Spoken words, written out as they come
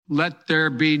let there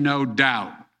be no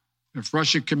doubt. If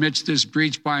Russia commits this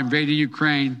breach by invading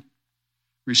Ukraine,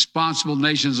 responsible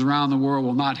nations around the world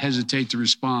will not hesitate to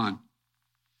respond.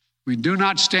 We do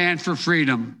not stand for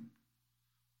freedom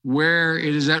where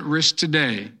it is at risk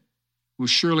today. We'll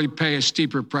surely pay a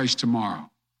steeper price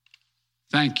tomorrow.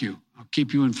 Thank you. I'll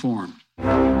keep you informed.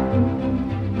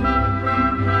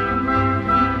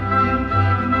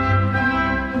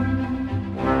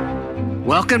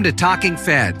 Welcome to Talking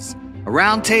Feds, a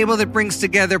roundtable that brings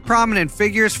together prominent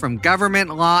figures from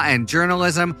government, law, and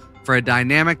journalism for a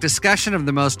dynamic discussion of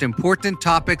the most important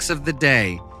topics of the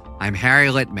day. I'm Harry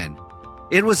Litman.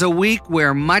 It was a week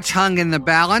where much hung in the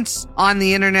balance on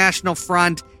the international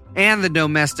front and the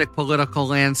domestic political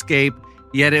landscape,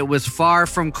 yet it was far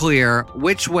from clear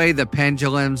which way the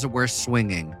pendulums were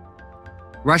swinging.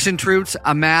 Russian troops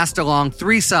amassed along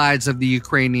three sides of the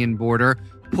Ukrainian border,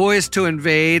 poised to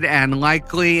invade and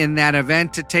likely in that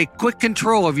event to take quick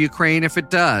control of Ukraine if it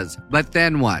does. But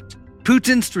then what?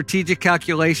 Putin's strategic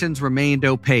calculations remained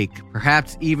opaque,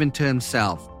 perhaps even to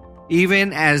himself,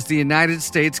 even as the United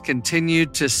States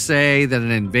continued to say that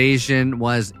an invasion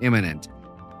was imminent.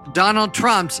 Donald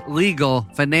Trump's legal,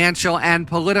 financial, and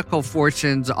political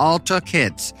fortunes all took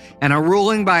hits, and a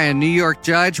ruling by a New York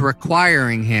judge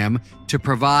requiring him to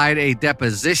provide a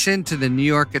deposition to the New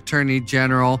York Attorney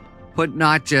General put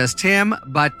not just him,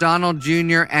 but Donald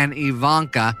Jr. and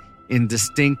Ivanka in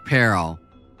distinct peril.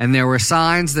 And there were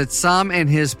signs that some in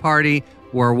his party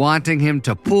were wanting him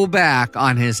to pull back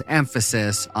on his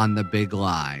emphasis on the big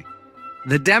lie.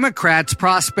 The Democrats'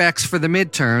 prospects for the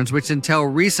midterms, which until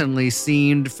recently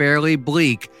seemed fairly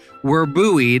bleak, were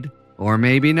buoyed, or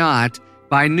maybe not,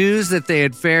 by news that they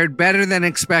had fared better than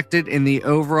expected in the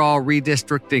overall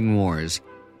redistricting wars,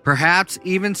 perhaps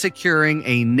even securing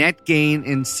a net gain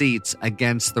in seats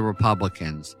against the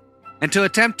Republicans. And to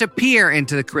attempt to peer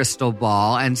into the crystal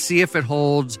ball and see if it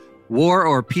holds war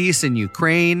or peace in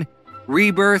Ukraine,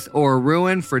 rebirth or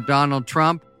ruin for Donald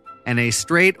Trump, and a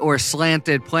straight or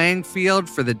slanted playing field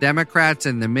for the Democrats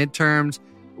in the midterms,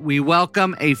 we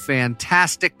welcome a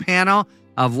fantastic panel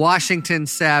of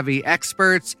Washington-savvy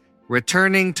experts,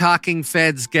 returning Talking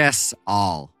Feds guests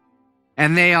all.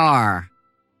 And they are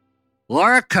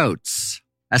Laura Coates,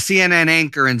 a CNN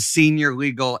anchor and senior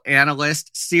legal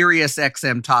analyst,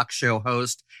 SiriusXM talk show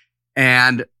host,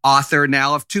 and author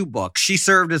now of two books. She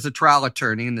served as a trial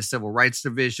attorney in the Civil Rights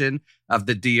Division of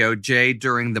the DOJ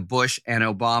during the Bush and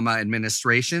Obama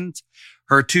administrations.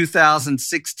 Her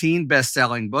 2016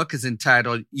 best-selling book is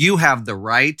entitled You Have the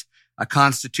Right, A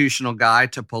Constitutional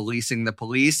Guide to Policing the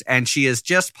Police, and she has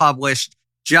just published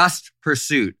Just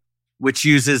Pursuit, which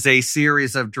uses a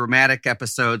series of dramatic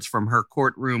episodes from her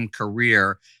courtroom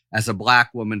career as a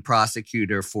Black woman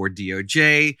prosecutor for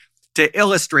DOJ to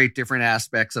illustrate different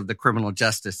aspects of the criminal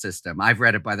justice system. I've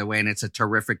read it, by the way, and it's a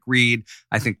terrific read.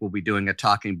 I think we'll be doing a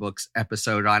Talking Books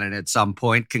episode on it at some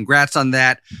point. Congrats on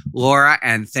that, Laura,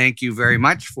 and thank you very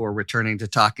much for returning to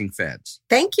Talking Feds.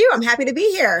 Thank you. I'm happy to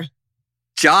be here.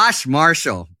 Josh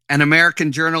Marshall, an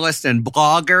American journalist and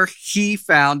blogger. He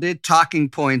founded Talking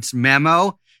Points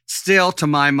Memo, still, to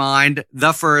my mind,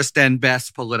 the first and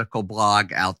best political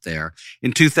blog out there.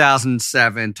 In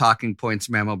 2007, Talking Points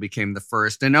Memo became the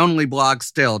first and only blog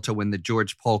still to win the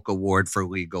George Polk Award for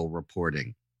legal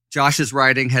reporting. Josh's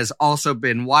writing has also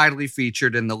been widely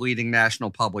featured in the leading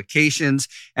national publications,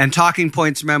 and Talking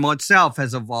Points Memo itself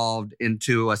has evolved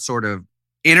into a sort of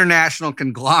international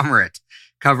conglomerate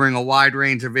covering a wide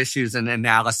range of issues and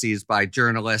analyses by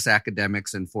journalists,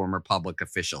 academics, and former public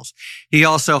officials. He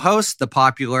also hosts the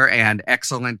popular and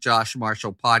excellent Josh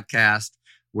Marshall podcast,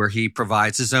 where he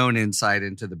provides his own insight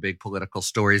into the big political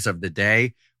stories of the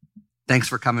day. Thanks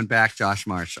for coming back, Josh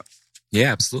Marshall.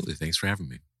 Yeah, absolutely. Thanks for having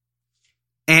me.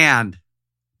 And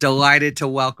delighted to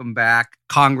welcome back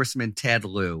Congressman Ted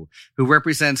Lieu, who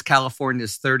represents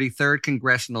California's 33rd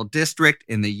Congressional District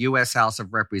in the U.S. House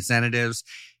of Representatives.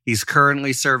 He's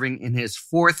currently serving in his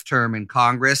fourth term in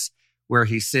Congress, where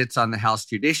he sits on the House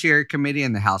Judiciary Committee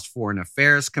and the House Foreign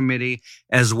Affairs Committee,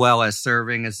 as well as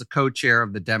serving as the co-chair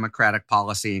of the Democratic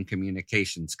Policy and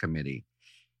Communications Committee.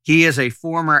 He is a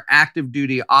former active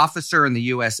duty officer in the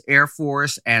U.S. Air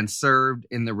Force and served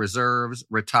in the reserves,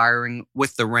 retiring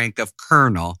with the rank of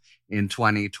colonel in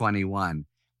 2021.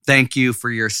 Thank you for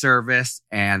your service,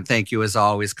 and thank you, as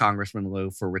always, Congressman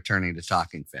Lieu, for returning to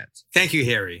Talking Feds. Thank you,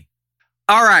 Harry.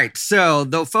 All right, so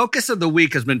the focus of the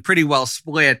week has been pretty well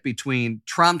split between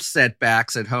Trump's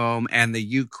setbacks at home and the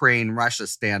Ukraine-Russia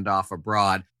standoff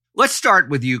abroad. Let's start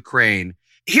with Ukraine.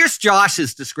 Here's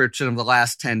Josh's description of the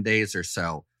last 10 days or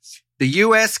so. The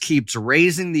U.S. keeps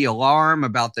raising the alarm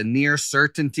about the near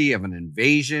certainty of an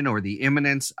invasion or the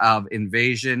imminence of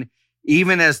invasion,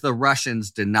 even as the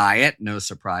Russians deny it, no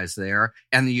surprise there,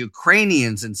 and the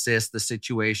Ukrainians insist the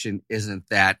situation isn't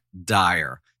that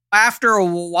dire. After a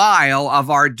while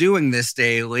of our doing this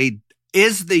daily,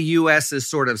 is the U.S.'s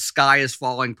sort of sky is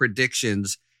falling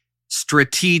predictions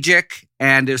strategic?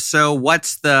 And if so,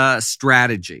 what's the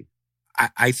strategy?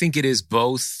 I think it is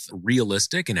both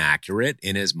realistic and accurate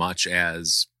in as much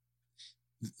as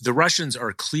the Russians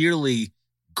are clearly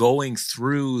going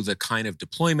through the kind of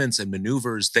deployments and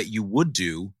maneuvers that you would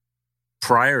do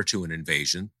prior to an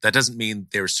invasion. That doesn't mean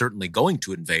they're certainly going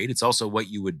to invade. It's also what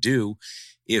you would do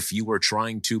if you were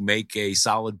trying to make a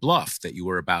solid bluff that you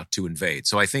were about to invade.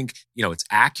 So I think, it's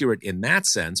accurate in that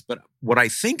sense. But what I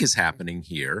think is happening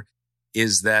here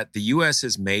is that the U.S.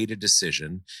 has made a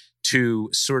decision to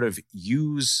sort of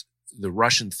use the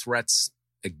Russian threats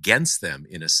against them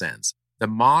in a sense. The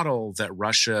model that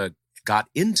Russia got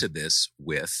into this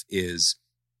with is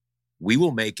we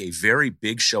will make a very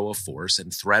big show of force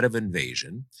and threat of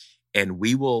invasion, and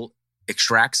we will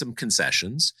extract some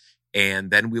concessions,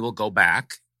 and then we will go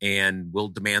back and we'll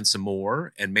demand some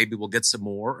more, and maybe we'll get some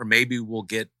more, or maybe we'll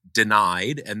get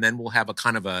denied, and then we'll have a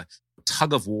kind of a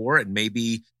tug of war, and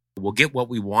maybe we'll get what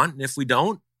we want. And if we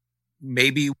don't,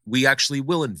 maybe we actually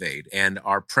will invade. And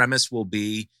our premise will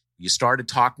be, you started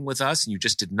talking with us and you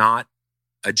just did not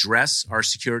address our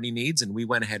security needs, and we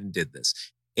went ahead and did this.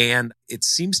 And it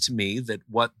seems to me that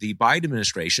what the Biden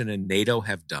administration and NATO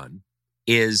have done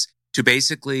is to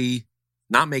basically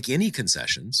not make any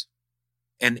concessions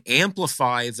and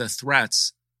amplify the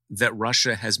threats that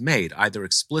Russia has made, either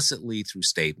explicitly through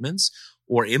statements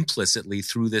or implicitly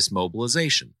through this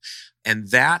mobilization. And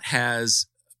that has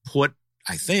put,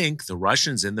 I think, the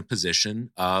Russians in the position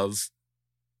of,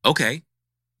 okay,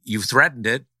 you've threatened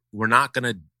it. We're not going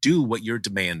to do what you're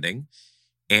demanding.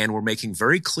 And we're making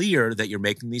very clear that you're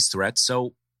making these threats.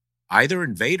 So either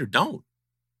invade or don't.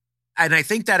 And I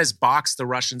think that has boxed the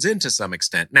Russians in to some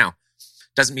extent. Now,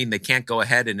 doesn't mean they can't go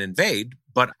ahead and invade,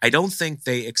 but I don't think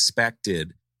they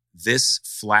expected this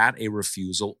flat a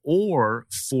refusal or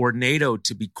for NATO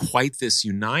to be quite this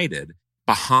united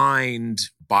behind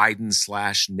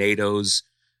Biden/NATO's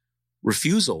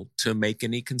refusal to make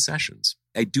any concessions.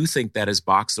 I do think that has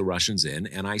boxed the Russians in,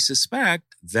 and I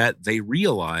suspect that they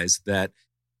realize that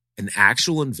an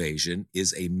actual invasion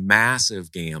is a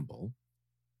massive gamble.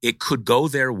 It could go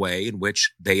their way, in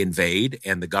which they invade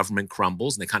and the government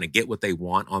crumbles and they kind of get what they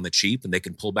want on the cheap and they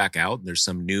can pull back out and there's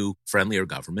some new friendlier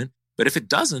government. But if it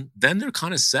doesn't, then they're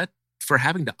kind of set for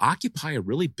having to occupy a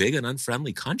really big and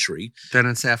unfriendly country. Then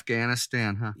it's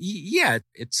Afghanistan, huh? Yeah,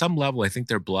 at some level, I think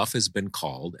their bluff has been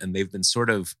called, and they've been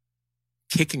sort of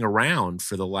kicking around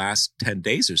for the last 10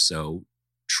 days or so,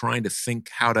 trying to think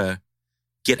how to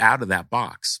get out of that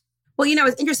box. Well,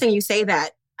 it's interesting you say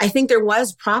that. I think there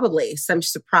was probably some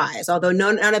surprise, although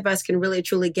none of us can really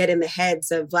truly get in the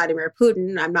heads of Vladimir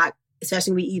Putin. I'm not,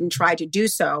 especially when we even try to do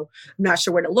so. I'm not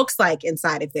sure what it looks like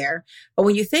inside of there. But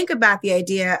when you think about the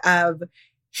idea of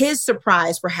his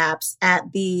surprise, perhaps,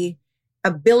 at the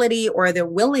ability or the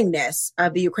willingness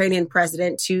of the Ukrainian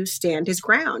president to stand his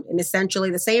ground, and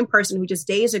essentially the same person who just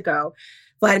days ago,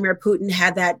 Vladimir Putin,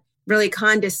 had that really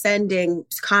condescending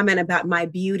comment about my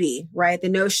beauty, right? The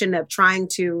notion of trying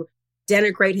to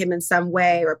denigrate him in some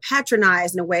way or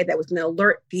patronize in a way that was going to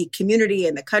alert the community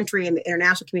and the country and the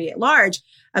international community at large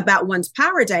about one's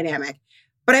power dynamic.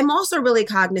 But I'm also really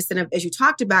cognizant of, as you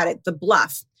talked about it, the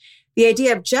bluff. The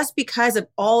idea of just because of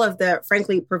all of the,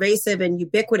 frankly, pervasive and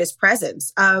ubiquitous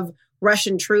presence of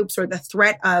Russian troops or the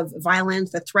threat of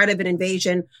violence, the threat of an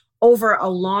invasion over a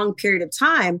long period of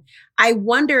time, I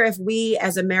wonder if we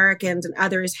as Americans and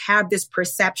others have this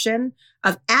perception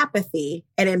of apathy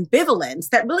and ambivalence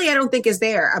that really I don't think is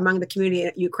there among the community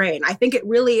in Ukraine. I think it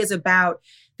really is about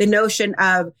the notion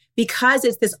of, because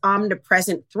it's this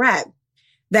omnipresent threat,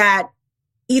 that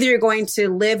either you're going to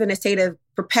live in a state of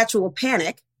perpetual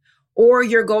panic, or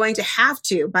you're going to have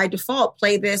to, by default,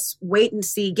 play this wait and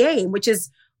see game, which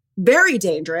is very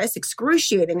dangerous,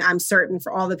 excruciating, I'm certain,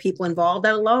 for all the people involved,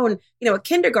 let alone, a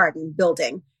kindergarten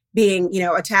building being,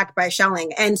 attacked by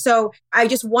shelling. And so I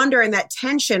just wonder in that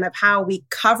tension of how we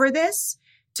cover this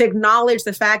to acknowledge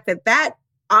the fact that that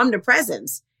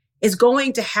omnipresence is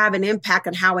going to have an impact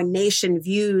on how a nation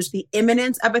views the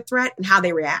imminence of a threat and how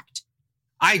they react.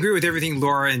 I agree with everything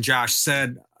Laura and Josh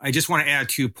said. I just want to add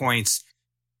 2 points.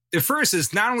 The first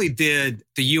is, not only did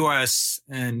the U.S.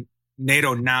 and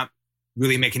NATO not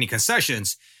really make any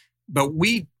concessions, but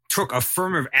we took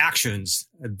affirmative actions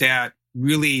that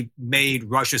really made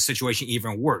Russia's situation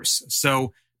even worse.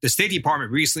 So the State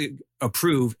Department recently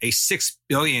approved a $6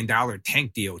 billion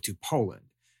tank deal to Poland.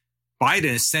 Biden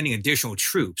is sending additional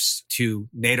troops to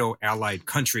NATO allied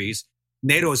countries.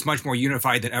 NATO is much more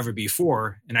unified than ever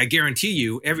before. And I guarantee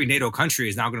you, every NATO country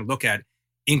is now going to look at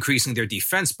increasing their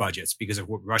defense budgets because of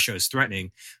what Russia is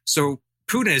threatening. So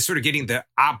Putin is sort of getting the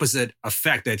opposite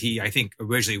effect that he, I think,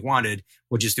 originally wanted,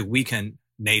 which is to weaken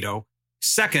NATO.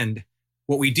 Second,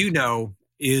 what we do know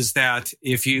is that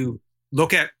if you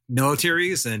look at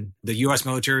militaries and the US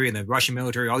military and the Russian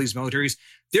military, all these militaries,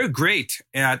 they're great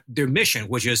at their mission,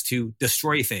 which is to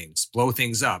destroy things, blow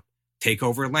things up, take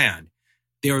over land.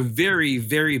 They're very,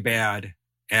 very bad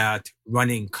at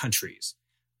running countries.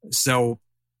 So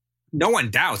no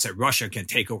one doubts that Russia can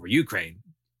take over Ukraine.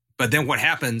 But then what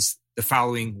happens the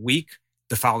following week,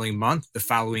 the following month, the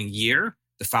following year,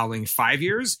 the following 5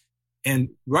 years? And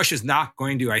Russia's not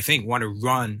going to, I think, want to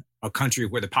run a country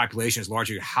where the population is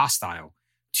largely hostile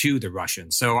to the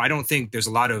Russians. So I don't think there's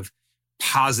a lot of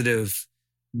positive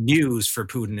news for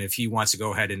Putin if he wants to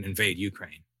go ahead and invade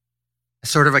Ukraine.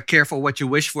 Sort of a careful what you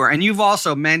wish for. And you've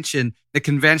also mentioned the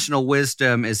conventional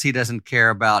wisdom is he doesn't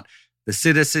care about the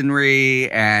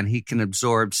citizenry and he can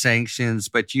absorb sanctions.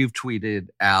 But you've tweeted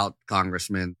out,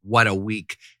 Congressman, what a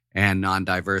weak and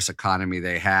non-diverse economy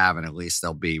they have, and at least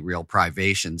there'll be real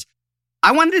privations.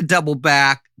 I wanted to double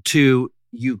back to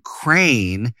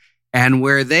Ukraine and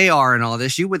where they are in all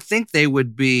this. You would think they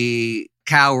would be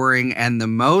cowering and the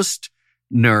most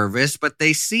nervous, but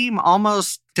they seem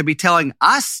almost to be telling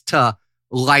us to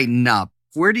lighten up.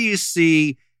 Where do you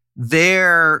see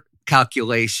their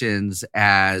calculations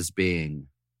as being?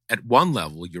 At one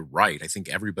level, you're right. I think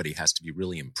everybody has to be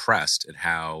really impressed at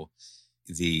how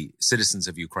the citizens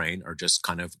of Ukraine are just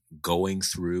kind of going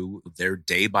through their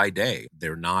day by day.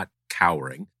 They're not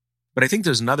cowering. But I think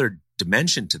there's another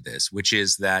dimension to this, which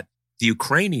is that the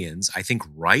Ukrainians, I think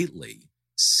rightly,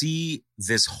 see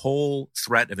this whole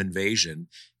threat of invasion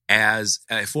as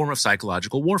a form of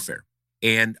psychological warfare.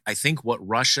 And I think what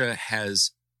Russia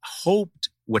has hoped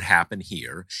would happen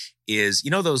here is,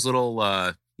 those little,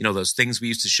 those things we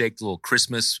used to shake, the little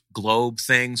Christmas globe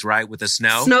things, right, with the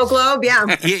snow? Snow globe, yeah.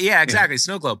 Yeah, exactly,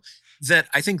 snow globe. That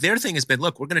I think their thing has been,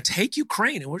 look, we're going to take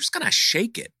Ukraine and we're just going to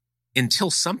shake it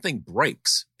until something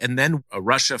breaks. And then a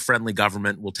Russia-friendly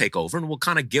government will take over and we'll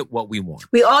kind of get what we want.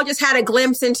 We all just had a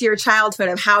glimpse into your childhood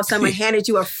of how someone handed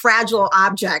you a fragile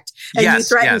object and you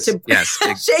threatened to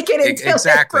shake it until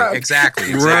it broke.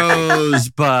 Exactly.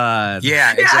 Rosebud.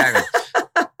 Yeah, exactly.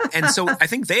 And so I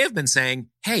think they have been saying,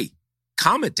 hey,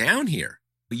 calm it down here.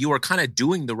 You are kind of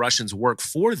doing the Russians' work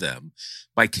for them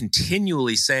by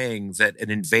continually saying that an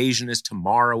invasion is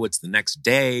tomorrow, it's the next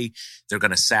day, they're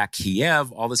going to sack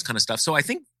Kiev, all this kind of stuff. So I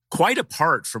think quite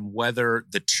apart from whether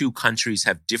the two countries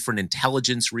have different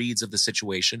intelligence reads of the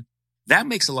situation, that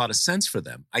makes a lot of sense for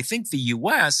them. I think the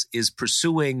U.S. is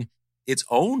pursuing its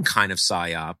own kind of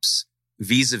psyops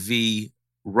vis-a-vis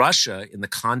Russia in the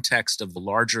context of the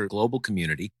larger global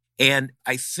community. And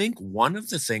I think one of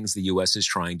the things the U.S. is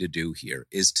trying to do here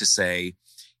is to say,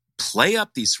 play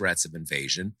up these threats of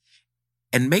invasion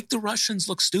and make the Russians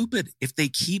look stupid if they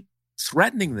keep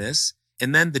threatening this.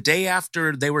 And then the day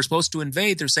after they were supposed to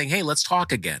invade, they're saying, hey, let's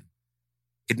talk again.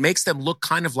 It makes them look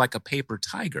kind of like a paper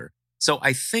tiger. So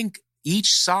I think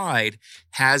each side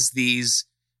has these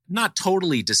not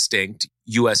totally distinct,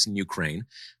 U.S. and Ukraine,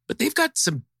 but they've got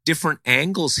some different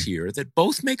angles here that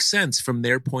both make sense from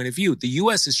their point of view. The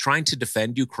U.S. is trying to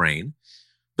defend Ukraine,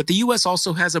 but the U.S.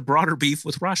 also has a broader beef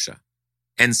with Russia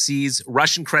and sees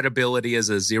Russian credibility as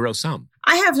a zero sum.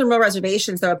 I have some real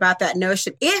reservations, though, about that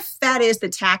notion. If that is the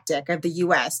tactic of the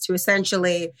U.S. to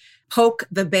essentially poke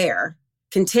the bear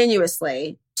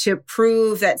continuously to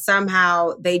prove that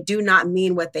somehow they do not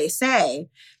mean what they say,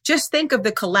 just think of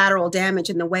the collateral damage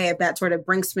in the way of that sort of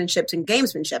brinksmanship and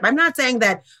gamesmanship. I'm not saying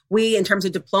that we, in terms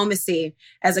of diplomacy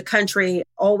as a country,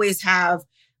 always have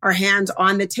our hands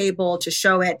on the table to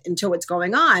show it until it's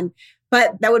going on.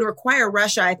 But that would require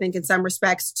Russia, I think, in some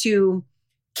respects, to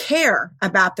care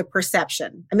about the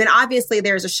perception. I mean, obviously,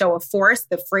 there's a show of force.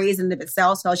 The phrase in of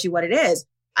itself tells you what it is.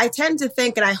 I tend to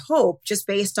think, and I hope, just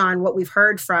based on what we've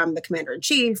heard from the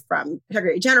Commander-in-Chief, from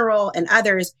Secretary General, and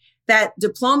others, that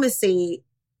diplomacy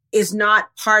is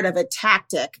not part of a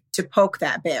tactic to poke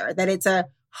that bear, that it's a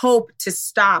hope to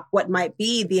stop what might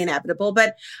be the inevitable.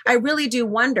 But I really do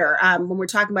wonder, when we're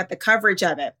talking about the coverage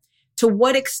of it, to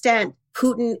what extent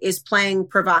Putin is playing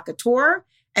provocateur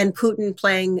and Putin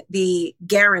playing the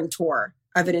guarantor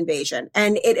of an invasion.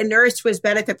 And it inures to his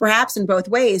benefit, perhaps in both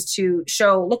ways, to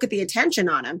show, look at the attention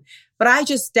on him. But I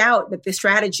just doubt that the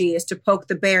strategy is to poke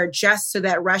the bear just so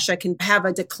that Russia can have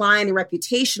a decline in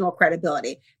reputational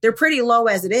credibility. They're pretty low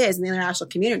as it is in the international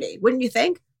community. Wouldn't you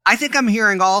think? I think I'm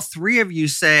hearing all three of you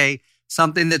say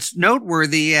something that's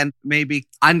noteworthy and maybe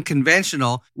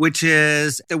unconventional, which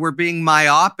is that we're being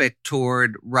myopic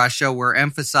toward Russia. We're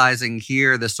emphasizing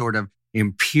here the sort of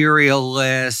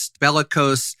imperialist,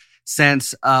 bellicose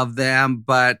sense of them,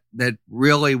 but that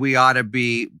really we ought to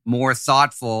be more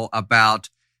thoughtful about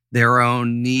their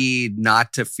own need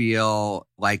not to feel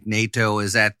like NATO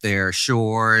is at their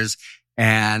shores,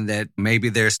 and that maybe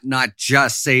there's not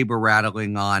just saber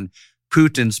rattling on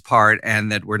Putin's part,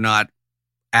 and that we're not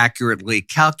accurately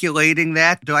calculating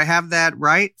that. Do I have that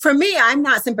right? For me, I'm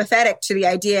not sympathetic to the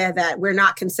idea that we're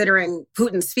not considering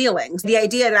Putin's feelings. The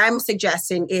idea that I'm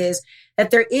suggesting is that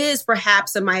there is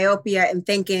perhaps a myopia in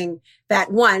thinking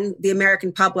that, one, the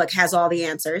American public has all the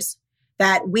answers,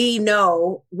 that we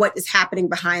know what is happening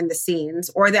behind the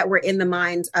scenes, or that we're in the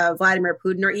minds of Vladimir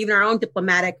Putin or even our own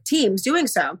diplomatic teams doing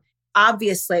so.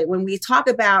 Obviously, when we talk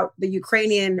about the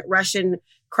Ukrainian-Russian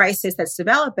crisis that's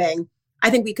developing, I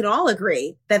think we can all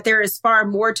agree that there is far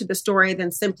more to the story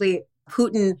than simply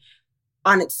Putin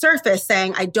on its surface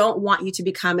saying, I don't want you to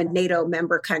become a NATO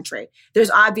member country.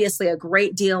 There's obviously a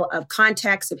great deal of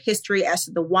context, of history as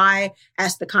to the why,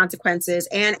 as to the consequences.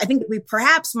 And I think we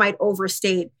perhaps might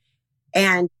overstate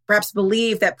and perhaps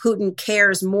believe that Putin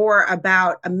cares more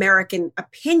about American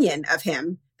opinion of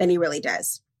him than he really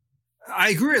does. I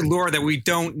agree with Laura that we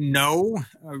don't know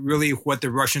really what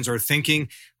the Russians are thinking.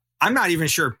 I'm not even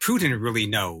sure Putin really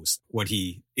knows what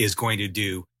he is going to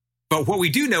do. But what we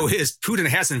do know is Putin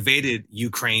has invaded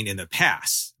Ukraine in the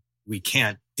past. We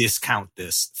can't discount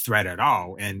this threat at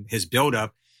all. And his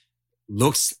buildup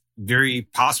looks very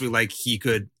possibly like he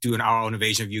could do an all-out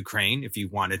invasion of Ukraine if he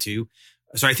wanted to.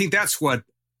 So I think that's what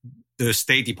the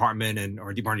State Department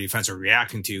or Department of Defense are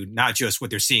reacting to, not just what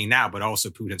they're seeing now, but also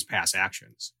Putin's past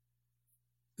actions.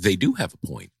 They do have a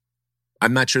point.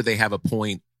 I'm not sure they have a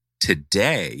point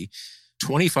today.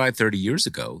 25, 30 years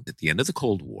ago, at the end of the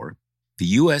Cold War, the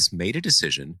U.S. made a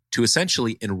decision to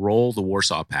essentially enroll the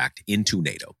Warsaw Pact into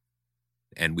NATO.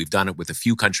 And we've done it with a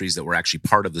few countries that were actually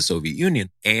part of the Soviet Union.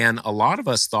 And a lot of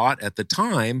us thought at the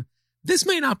time, this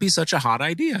may not be such a hot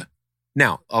idea.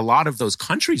 Now, a lot of those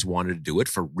countries wanted to do it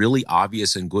for really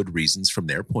obvious and good reasons from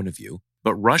their point of view.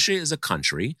 But Russia is a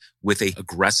country with an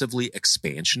aggressively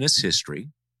expansionist history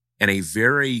and a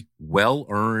very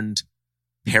well-earned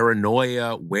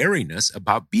paranoia wariness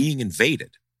about being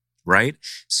invaded, right?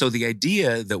 So the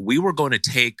idea that we were going to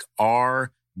take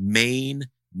our main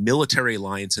military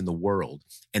alliance in the world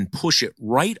and push it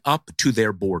right up to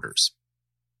their borders,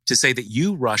 to say that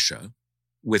you, Russia,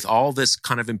 with all this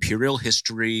kind of imperial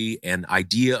history and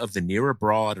idea of the near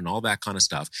abroad and all that kind of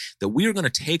stuff, that we are going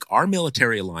to take our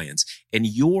military alliance and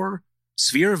your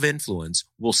sphere of influence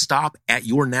will stop at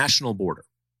your national border.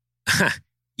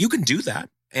 You can do that.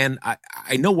 And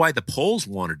I know why the Poles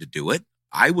wanted to do it.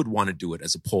 I would want to do it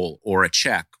as a Pole or a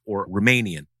Czech or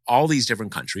Romanian, all these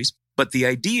different countries. But the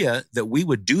idea that we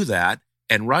would do that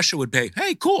and Russia would pay,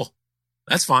 hey, cool,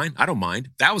 that's fine, I don't mind.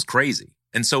 That was crazy.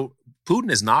 And so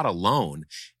Putin is not alone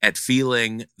at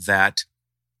feeling that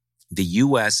the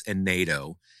U.S. and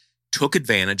NATO took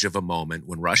advantage of a moment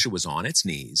when Russia was on its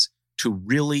knees to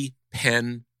really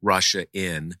pen Russia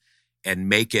in and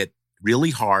make it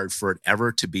really hard for it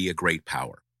ever to be a great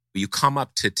power. You come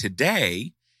up to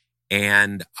today,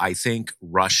 and I think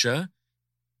Russia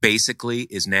basically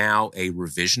is now a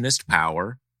revisionist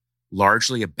power,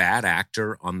 largely a bad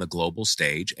actor on the global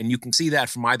stage. And you can see that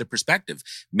from either perspective.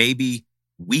 Maybe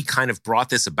we kind of brought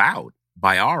this about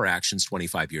by our actions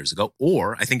 25 years ago,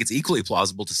 or I think it's equally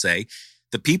plausible to say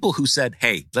the people who said,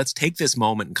 hey, let's take this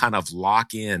moment and kind of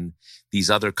lock in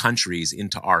these other countries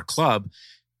into our club,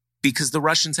 because the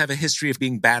Russians have a history of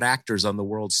being bad actors on the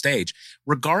world stage.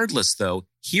 Regardless, though,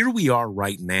 here we are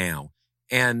right now.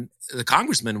 And the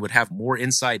congressman would have more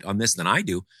insight on this than I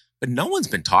do, but no one's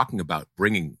been talking about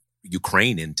bringing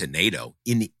Ukraine into NATO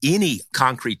in any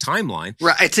concrete timeline.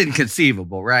 Right. It's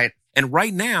inconceivable, right? And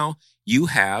right now, you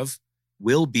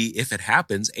will be, if it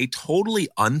happens, a totally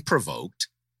unprovoked,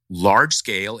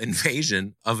 large-scale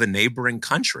invasion of a neighboring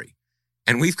country.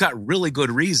 And we've got really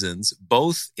good reasons,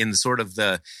 both in sort of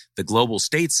the global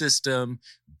state system,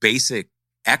 basic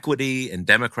equity and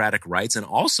democratic rights, and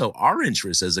also our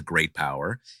interest as a great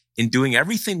power in doing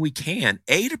everything we can,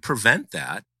 A, to prevent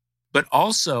that, but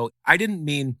also, I didn't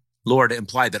mean, Laura, to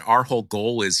imply that our whole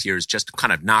goal is just to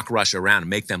kind of knock Russia around and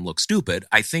make them look stupid.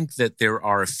 I think that there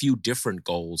are a few different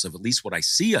goals of at least what I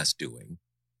see us doing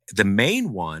The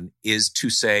main one is to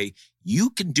say, you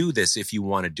can do this if you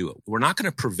want to do it. We're not going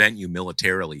to prevent you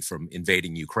militarily from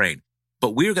invading Ukraine,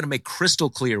 but we're going to make crystal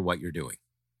clear what you're doing.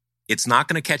 It's not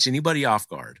going to catch anybody off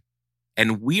guard.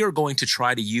 And we are going to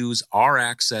try to use our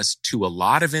access to a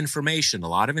lot of information, a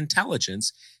lot of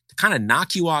intelligence to kind of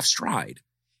knock you off stride.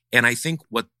 And I think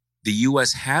what the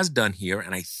U.S. has done here,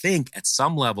 and I think at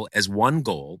some level as one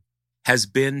goal, has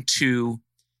been to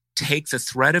take the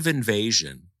threat of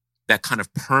invasion, that kind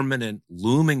of permanent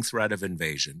looming threat of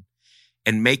invasion,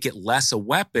 and make it less a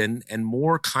weapon and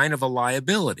more kind of a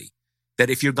liability. That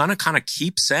if you're going to kind of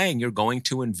keep saying you're going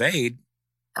to invade,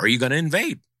 are you going to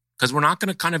invade? Because we're not going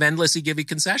to kind of endlessly give you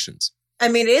concessions. I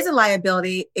mean, it is a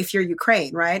liability if you're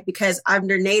Ukraine, right? Because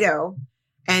under NATO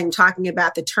and talking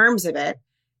about the terms of it,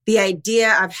 the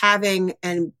idea of having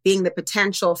and being the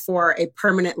potential for a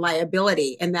permanent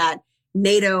liability and that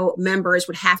NATO members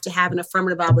would have to have an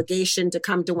affirmative obligation to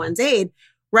come to one's aid,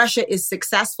 Russia is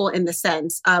successful in the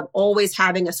sense of always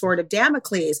having a sword of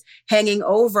Damocles hanging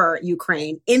over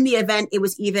Ukraine in the event it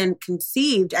was even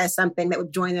conceived as something that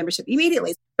would join membership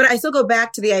immediately. But I still go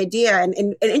back to the idea,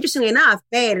 and interestingly enough,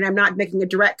 and I'm not making a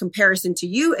direct comparison to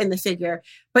you in the figure,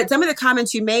 but some of the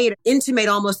comments you made intimate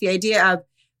almost the idea of,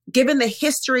 given the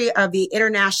history of the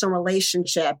international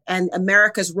relationship and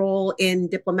America's role in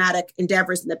diplomatic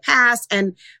endeavors in the past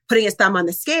and putting its thumb on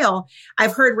the scale,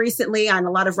 I've heard recently on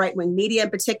a lot of right-wing media in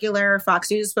particular,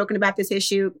 Fox News has spoken about this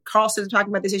issue, Carlson's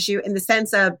talking about this issue in the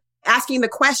sense of asking the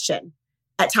question,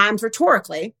 at times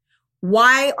rhetorically,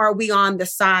 why are we on the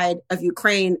side of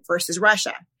Ukraine versus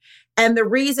Russia? And the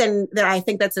reason that I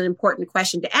think that's an important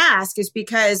question to ask is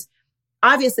because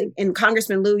obviously, and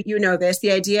Congressman Liu, you know this,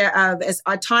 the idea of as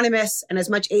autonomous and as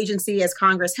much agency as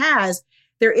Congress has,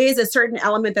 there is a certain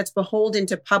element that's beholden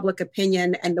to public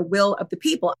opinion and the will of the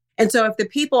people. And so if the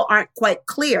people aren't quite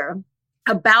clear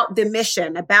about the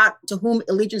mission, about to whom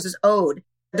allegiance is owed,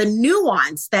 the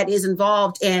nuance that is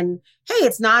involved in, hey,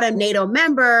 it's not a NATO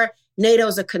member,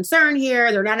 NATO's a concern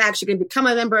here. They're not actually going to become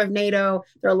a member of NATO.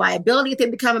 They're a liability if they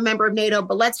become a member of NATO,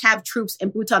 but let's have troops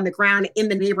and boots on the ground in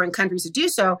the neighboring countries to do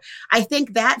so. I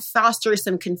think that fosters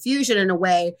some confusion in a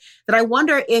way that I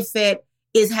wonder if it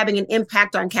is having an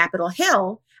impact on Capitol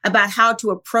Hill about how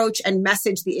to approach and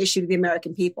message the issue to the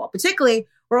American people. Particularly,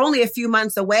 we're only a few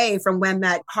months away from when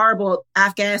that horrible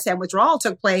Afghanistan withdrawal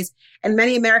took place. And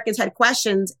many Americans had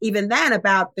questions even then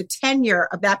about the tenure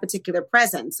of that particular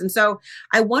presence. And so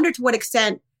I wonder to what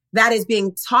extent that is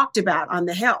being talked about on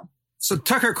the Hill. So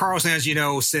Tucker Carlson, as you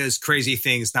know, says crazy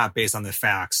things not based on the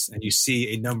facts. And you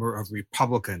see a number of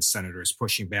Republican senators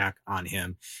pushing back on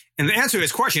him. And the answer to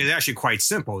his question is actually quite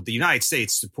simple. The United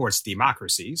States supports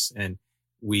democracies, and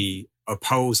we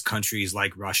oppose countries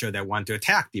like Russia that want to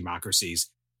attack democracies.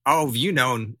 All of you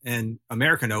know, and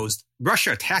America knows,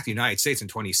 Russia attacked the United States in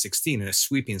 2016 in a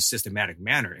sweeping and systematic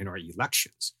manner in our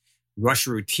elections.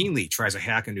 Russia routinely tries to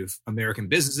hack into American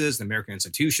businesses and American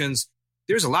institutions.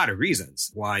 There's a lot of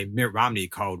reasons why Mitt Romney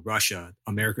called Russia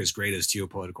America's greatest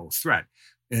geopolitical threat.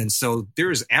 And so there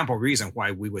is ample reason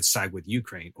why we would side with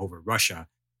Ukraine over Russia.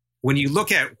 When you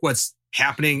look at what's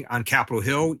happening on Capitol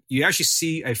Hill, you actually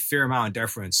see a fair amount of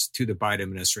deference to the Biden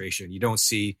administration. You don't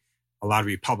see a lot of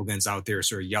Republicans out there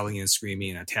sort of yelling and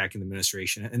screaming and attacking the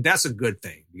administration. And that's a good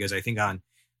thing, because I think on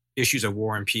issues of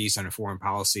war and peace and foreign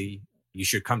policy, you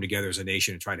should come together as a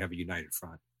nation and try to have a united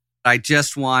front. I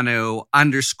just want to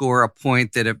underscore a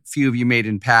point that a few of you made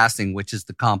in passing, which is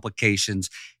the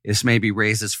complications this maybe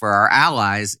raises for our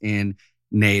allies in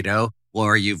NATO.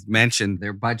 Laura, you've mentioned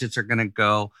their budgets are going to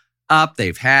go up.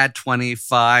 They've had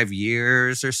 25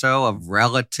 years or so of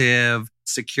relative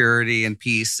security and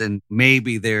peace, and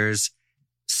maybe there's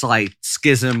slight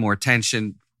schism or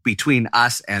tension between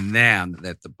us and them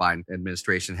that the Biden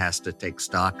administration has to take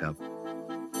stock of.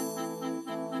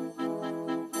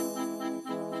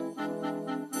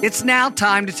 It's now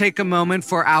time to take a moment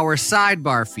for our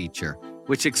sidebar feature,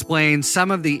 which explains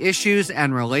some of the issues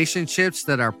and relationships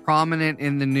that are prominent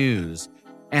in the news.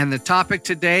 And the topic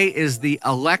today is the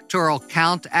Electoral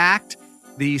Count Act,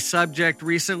 the subject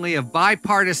recently of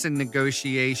bipartisan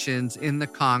negotiations in the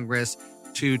Congress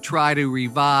to try to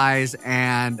revise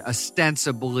and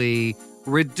ostensibly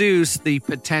reduce the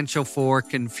potential for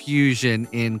confusion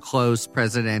in close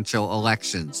presidential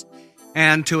elections.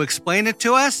 And to explain it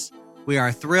to us, we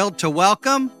are thrilled to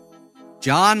welcome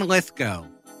John Lithgow.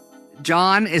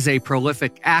 John is a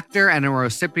prolific actor and a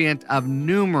recipient of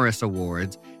numerous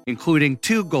awards, including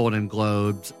 2 Golden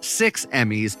Globes, 6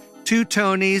 Emmys, 2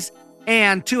 Tonys,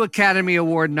 and 2 Academy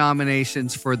Award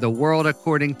nominations for The World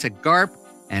According to Garp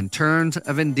and Terms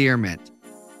of Endearment.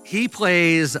 He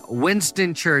plays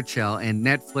Winston Churchill in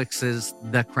Netflix's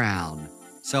The Crown.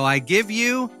 So I give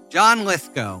you John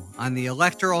Lithgow on the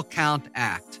Electoral Count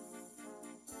Act.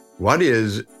 What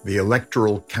is the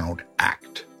Electoral Count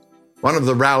Act? One of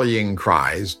the rallying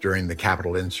cries during the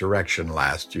Capitol insurrection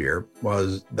last year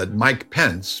was that Mike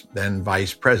Pence, then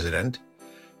vice president,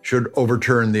 should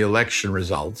overturn the election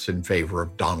results in favor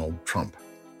of Donald Trump.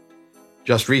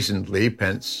 Just recently,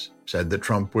 Pence said that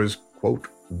Trump was, quote,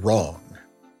 wrong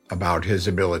about his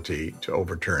ability to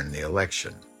overturn the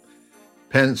election.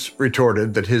 Pence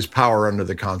retorted that his power under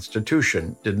the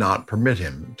Constitution did not permit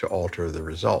him to alter the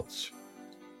results.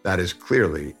 That is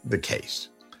clearly the case.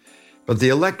 But the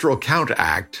Electoral Count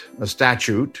Act, a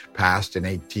statute passed in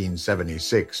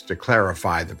 1876 to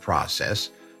clarify the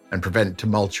process and prevent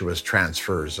tumultuous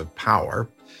transfers of power,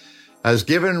 has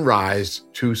given rise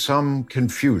to some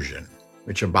confusion,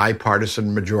 which a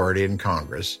bipartisan majority in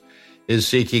Congress is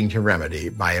seeking to remedy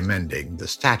by amending the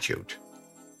statute.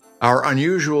 Our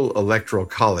unusual electoral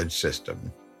college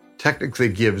system technically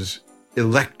gives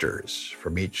electors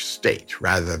from each state,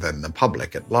 rather than the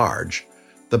public at large,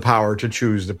 the power to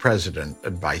choose the president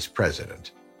and vice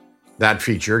president. That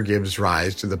feature gives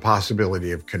rise to the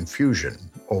possibility of confusion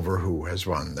over who has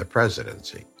won the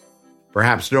presidency.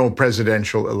 Perhaps no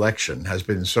presidential election has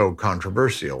been so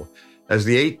controversial as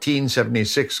the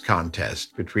 1876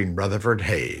 contest between Rutherford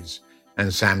Hayes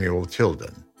and Samuel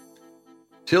Tilden.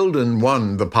 Tilden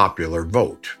won the popular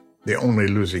vote, the only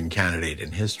losing candidate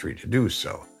in history to do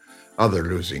so. Other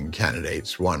losing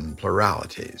candidates won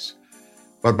pluralities.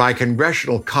 But by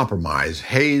congressional compromise,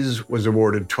 Hayes was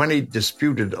awarded 20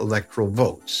 disputed electoral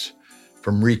votes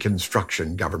from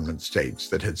Reconstruction government states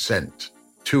that had sent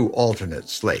 2 alternate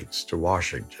slates to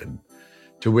Washington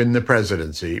to win the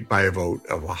presidency by a vote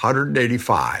of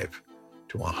 185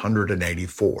 to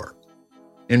 184.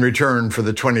 In return for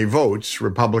the 20 votes,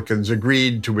 Republicans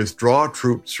agreed to withdraw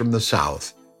troops from the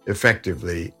South,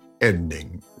 effectively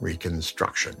ending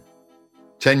Reconstruction.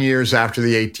 10 years after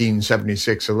the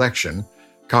 1876 election,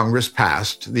 Congress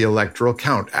passed the Electoral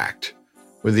Count Act,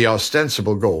 with the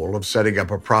ostensible goal of setting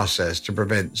up a process to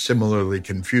prevent similarly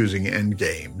confusing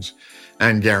endgames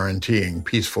and guaranteeing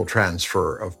peaceful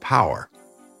transfer of power.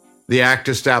 The act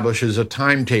establishes a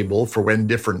timetable for when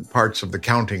different parts of the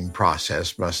counting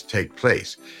process must take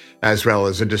place, as well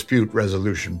as a dispute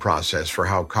resolution process for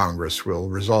how Congress will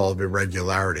resolve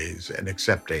irregularities in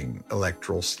accepting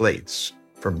electoral slates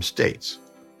from states.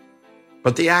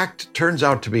 But the act turns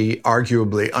out to be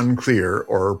arguably unclear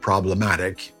or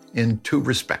problematic in 2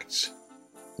 respects.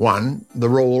 1, the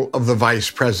role of the vice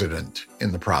president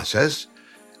in the process,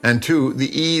 and 2,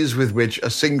 the ease with which a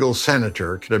single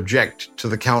senator can object to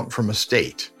the count from a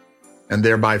state, and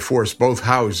thereby force both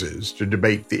houses to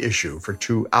debate the issue for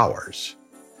 2 hours.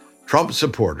 Trump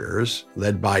supporters,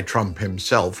 led by Trump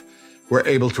himself, were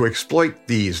able to exploit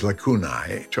these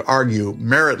lacunae to argue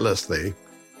meritlessly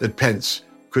that Pence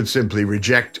could simply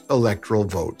reject electoral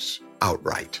votes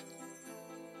outright.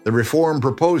 The reform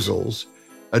proposals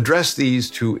address these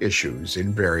 2 issues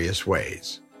in various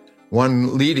ways.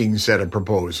 One leading set of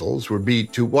proposals would be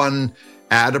to 1,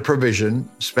 add a provision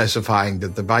specifying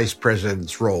that the vice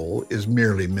president's role is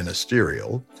merely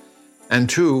ministerial, and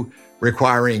 2,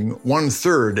 requiring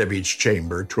 1/3 of each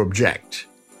chamber to object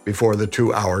before the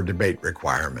 2-hour debate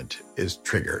requirement is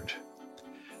triggered.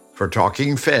 For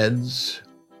Talking Feds,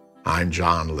 I'm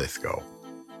John Lithgow.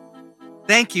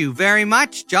 Thank you very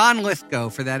much, John Lithgow,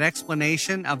 for that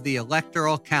explanation of the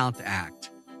Electoral Count Act.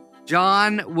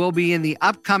 John will be in the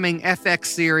upcoming FX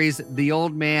series, The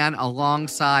Old Man,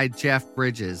 alongside Jeff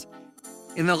Bridges.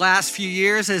 In the last few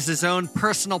years, as his own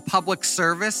personal public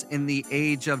service in the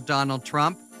age of Donald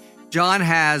Trump, John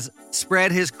has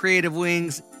spread his creative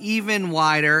wings even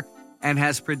wider and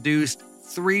has produced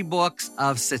 3 books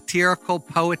of satirical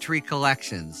poetry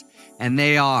collections. And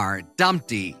they are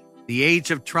Dumpty, The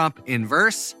Age of Trump in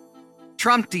Verse,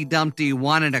 Trumpty Dumpty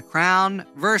Wanted a Crown,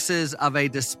 Verses of a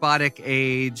Despotic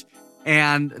Age,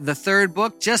 and the 3rd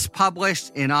book, just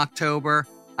published in October,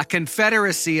 A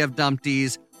Confederacy of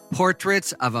Dumpties,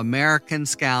 Portraits of American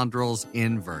Scoundrels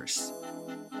in Verse.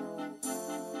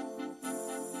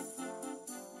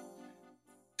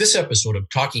 This episode of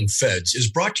Talking Feds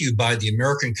is brought to you by the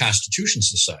American Constitution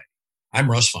Society. I'm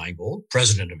Russ Feingold,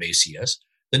 president of ACS,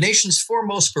 the nation's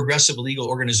foremost progressive legal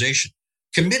organization,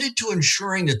 committed to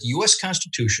ensuring that the U.S.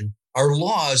 Constitution, our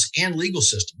laws, and legal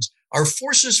systems are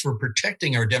forces for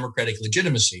protecting our democratic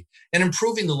legitimacy and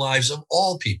improving the lives of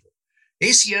all people.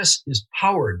 ACS is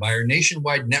powered by our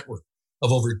nationwide network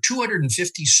of over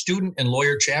 250 student and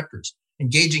lawyer chapters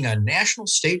engaging on national,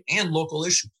 state, and local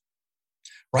issues.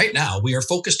 Right now, we are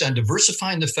focused on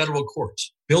diversifying the federal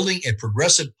courts, building a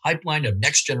progressive pipeline of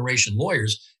next-generation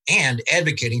lawyers, and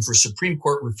advocating for Supreme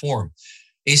Court reform.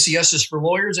 ACS is for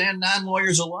lawyers and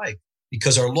non-lawyers alike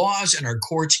because our laws and our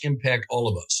courts impact all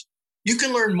of us. You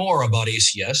can learn more about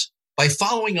ACS by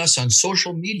following us on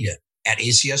social media at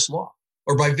ACS Law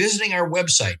or by visiting our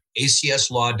website,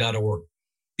 acslaw.org.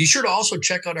 Be sure to also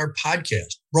check out our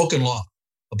podcast, Broken Law,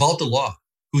 about the law,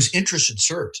 whose interests it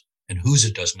serves and whose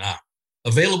it does not.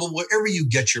 Available wherever you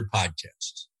get your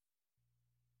podcasts.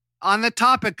 On the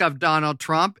topic of Donald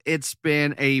Trump, it's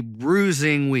been a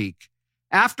bruising week.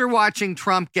 After watching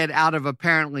Trump get out of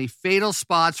apparently fatal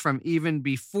spots from even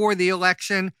before the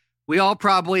election, we all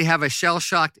probably have a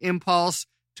shell-shocked impulse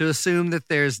to assume that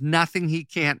there's nothing he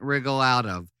can't wriggle out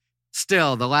of.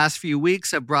 Still, the last few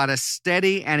weeks have brought a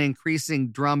steady and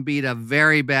increasing drumbeat of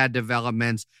very bad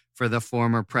developments for the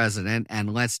former president,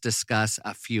 and let's discuss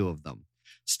a few of them.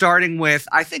 Starting with,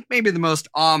 I think maybe the most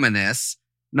ominous,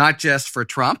 not just for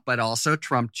Trump, but also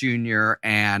Trump Jr.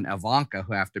 and Ivanka,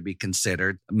 who have to be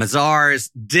considered. Mazars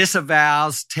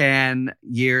disavows 10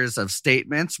 years of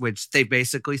statements, which they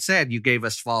basically said, you gave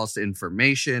us false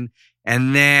information.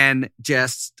 And then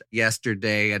just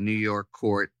yesterday, a New York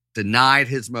court denied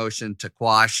his motion to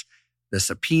quash the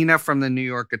subpoena from the New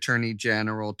York Attorney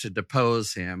General to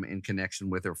depose him in connection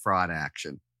with her fraud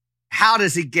action. How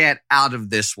does he get out of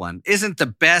this one? Isn't the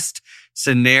best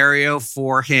scenario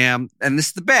for him, and this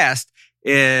is the best,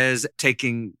 is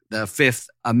taking the Fifth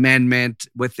Amendment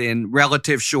within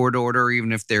relative short order,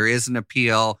 even if there is an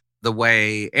appeal, the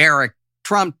way Eric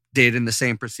Trump did in the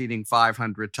same proceeding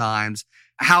 500 times.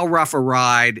 How rough a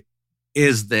ride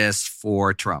is this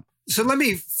for Trump? So let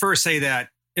me first say that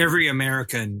every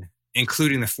American,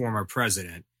 including the former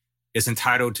president, is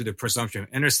entitled to the presumption of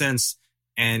innocence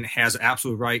and has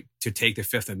absolute right to take the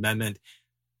Fifth Amendment.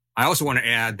 I also want to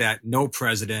add that no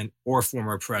president or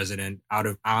former president, out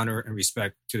of honor and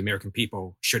respect to the American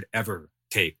people, should ever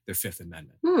take the Fifth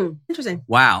Amendment. Interesting.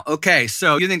 Wow. Okay.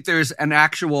 So you think there's an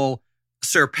actual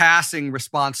surpassing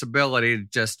responsibility to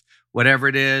just whatever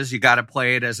it is, you got to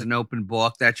play it as an open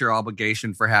book. That's your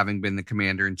obligation for having been the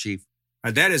commander in chief.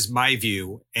 That is my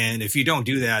view. And if you don't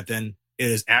do that, then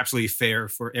it is absolutely fair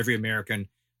for every American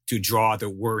to draw the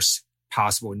worst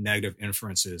possible negative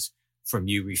inferences from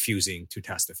you refusing to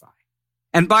testify.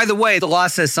 And by the way, the law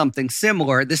says something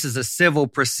similar. This is a civil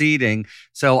proceeding.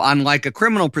 So unlike a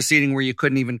criminal proceeding where you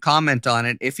couldn't even comment on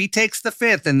it, if he takes the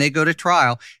Fifth and they go to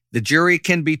trial, the jury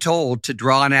can be told to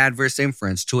draw an adverse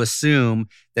inference, to assume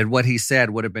that what he said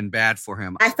would have been bad for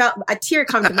him. I felt a tear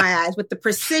come to my eyes with the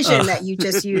precision that you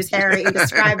just used, Harry, in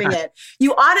describing it.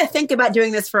 You ought to think about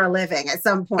doing this for a living at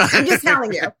some point. I'm just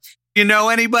telling you. You know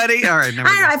anybody? All right. I don't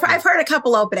know. I've heard a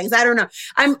couple openings. I don't know.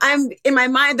 I'm in my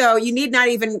mind, though, you need not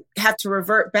even have to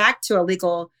revert back to a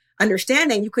legal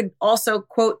understanding. You could also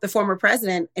quote the former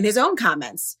president in his own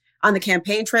comments on the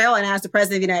campaign trail and as the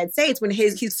president of the United States when he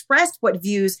expressed what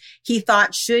views he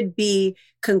thought should be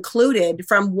concluded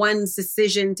from one's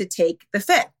decision to take the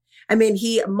Fifth. I mean,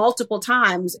 he multiple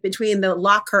times between the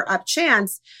lock her up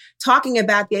chants talking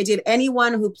about the idea of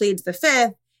anyone who pleads the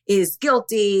Fifth is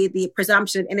guilty. The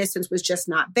presumption of innocence was just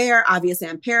not there. Obviously,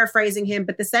 I'm paraphrasing him,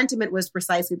 but the sentiment was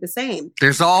precisely the same.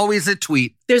 There's always a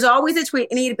tweet. There's always a tweet.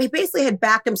 And he basically had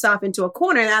backed himself into a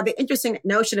corner. Now, the interesting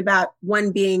notion about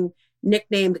one being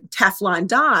nicknamed Teflon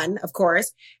Don, of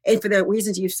course, and for the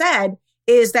reasons you said,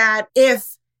 is that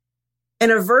if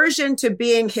an aversion to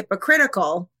being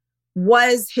hypocritical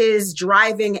was his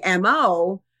driving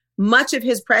MO, much of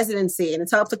his presidency and its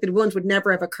self-inflicted wounds would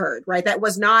never have occurred, right? That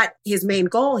was not his main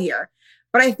goal here.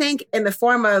 But I think in the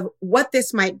form of what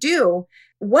this might do,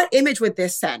 what image would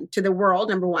this send to the world,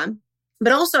 number one,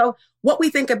 but also what we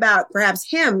think about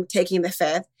perhaps him taking the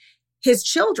Fifth. His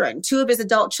children, two of his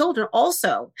adult children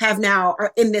also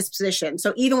are in this position.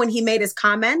 So even when he made his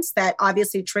comments that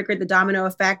obviously triggered the domino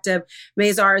effect of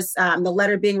Mazars, the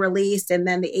letter being released, and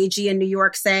then the AG in New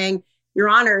York saying, Your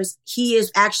Honors, he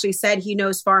has actually said he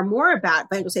knows far more about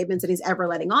financial statements than he's ever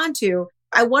letting on to.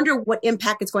 I wonder what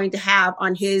impact it's going to have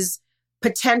on his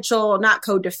potential, not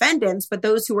co-defendants, but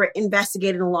those who were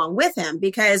investigated along with him,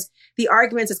 because the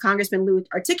arguments, as Congressman Liu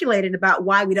articulated, about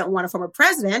why we don't want a former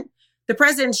president, the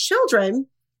president's children,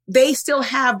 they still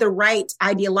have the right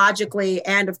ideologically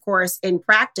and, of course, in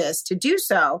practice to do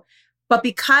so. But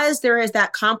because there is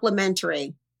that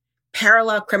complementary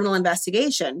parallel criminal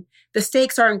investigation, the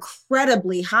stakes are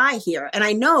incredibly high here. And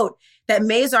I note that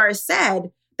Mazars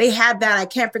said they have that, I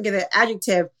can't forget the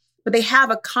adjective, but they have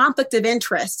a conflict of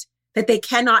interest that they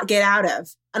cannot get out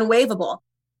of, unwaivable.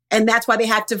 And that's why they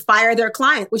had to fire their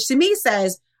client, which to me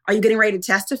says, are you getting ready to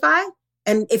testify?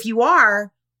 And if you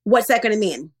are, what's that going to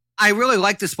mean? I really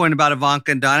like this point about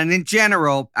Ivanka and Don. And in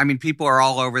general, I mean, people are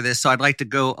all over this. So I'd like to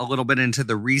go a little bit into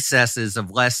the recesses of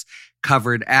less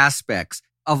covered aspects.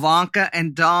 Ivanka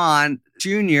and Don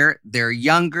Jr., they're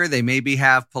younger. They maybe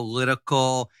have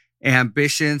political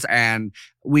ambitions. And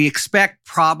we expect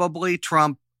probably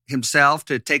Trump himself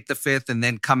to take the fifth and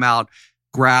then come out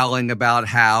growling about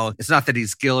how it's not that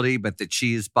he's guilty, but that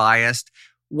she's biased.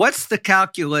 What's the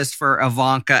calculus for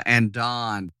Ivanka and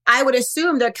Don? I would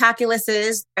assume their calculus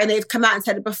is, and they've come out and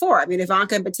said it before. I mean,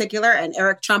 Ivanka in particular, and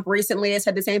Eric Trump recently has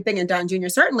said the same thing, and Don Jr.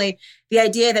 certainly, the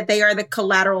idea that they are the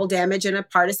collateral damage in a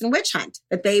partisan witch hunt,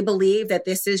 that they believe that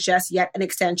this is just yet an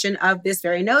extension of this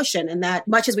very notion. And that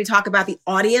much as we talk about the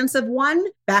audience of one,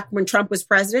 back when Trump was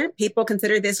president, people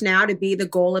consider this now to be the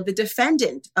goal of the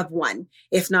defendant of one,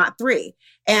 if not three.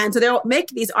 And so they'll make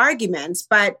these arguments,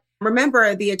 but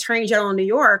remember, the Attorney General in New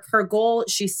York, her goal,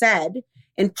 she said,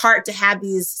 in part to have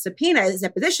these subpoenas,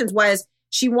 depositions, was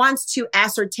she wants to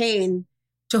ascertain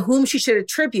to whom she should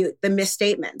attribute the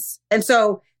misstatements. And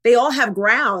so they all have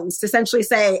grounds to essentially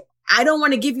say, I don't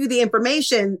want to give you the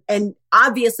information and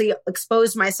obviously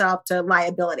expose myself to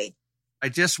liability. I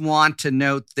just want to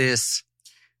note this,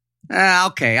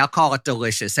 okay, I'll call it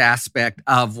delicious aspect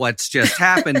of what's just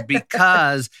happened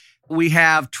because we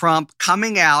have Trump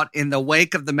coming out in the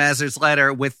wake of the Mazars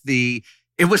letter with it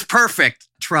was perfect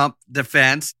Trump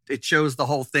defense. It shows the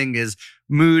whole thing is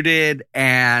mooted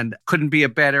and couldn't be a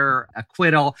better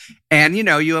acquittal. And,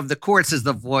 you have the courts as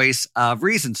the voice of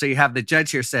reason. So you have the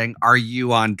judge here saying, are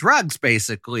you on drugs,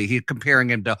 basically? He's comparing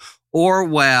him to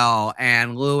Orwell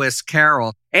and Lewis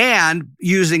Carroll and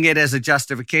using it as a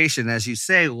justification, as you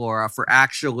say, Laura, for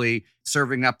actually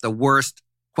serving up the worst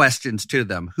questions to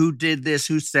them. Who did this?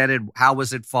 Who said it? How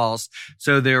was it false?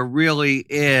 So there really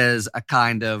is a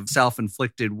kind of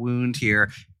self-inflicted wound here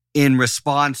in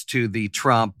response to the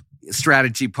Trump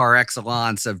strategy par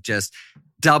excellence of just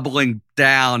doubling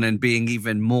down and being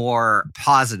even more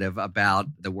positive about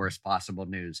the worst possible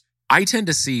news. I tend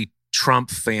to see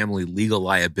Trump family legal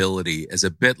liability as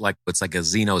a bit like it's like a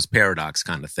Zeno's paradox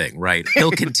kind of thing, right?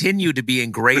 He'll continue to be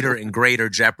in greater and greater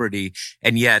jeopardy,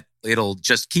 and yet it'll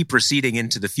just keep receding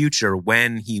into the future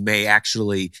when he may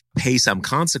actually pay some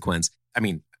consequence. I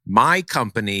mean, my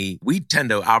company, we tend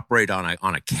to operate on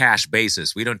a cash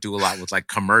basis. We don't do a lot with like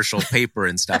commercial paper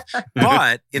and stuff.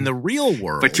 But in the real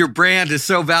world, but your brand is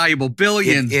so valuable,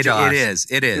 billions.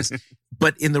 It is.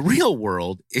 But in the real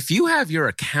world, if you have your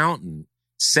accountant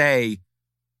say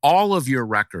all of your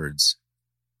records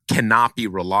cannot be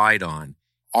relied on,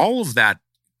 all of that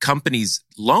company's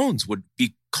loans would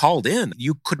be called in.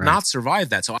 You could not survive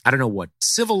that. So I don't know what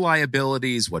civil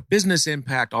liabilities, what business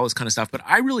impact, all this kind of stuff. But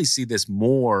I really see this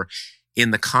more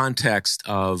in the context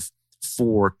of,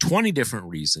 for 20 different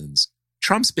reasons,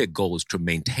 Trump's big goal is to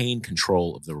maintain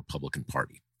control of the Republican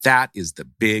Party. That is the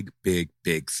big, big,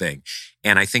 big thing.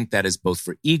 And I think that is both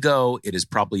for ego, it is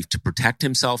probably to protect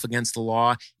himself against the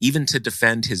law, even to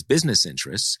defend his business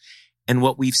interests. And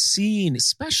what we've seen,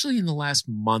 especially in the last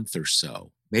month or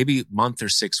so, maybe month or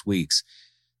 6 weeks,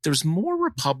 there's more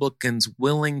Republicans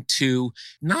willing to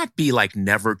not be like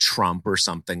never Trump or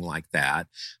something like that,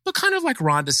 but kind of like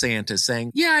Ron DeSantis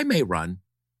saying, yeah, I may run,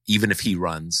 even if he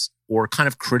runs, or kind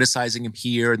of criticizing him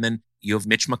here. And then you have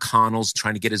Mitch McConnell's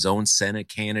trying to get his own Senate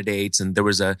candidates. And there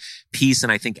was a piece,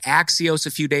 and I think Axios a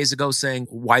few days ago saying,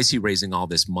 why is he raising all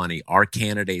this money? Our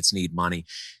candidates need money.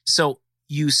 So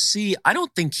you see, I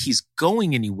don't think he's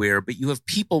going anywhere, but you have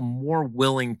people more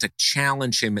willing to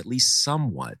challenge him, at least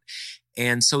somewhat.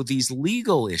 And so these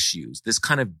legal issues, this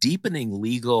kind of deepening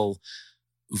legal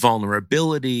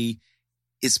vulnerability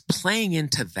is playing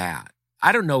into that.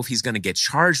 I don't know if he's going to get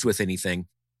charged with anything.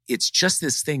 It's just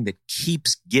this thing that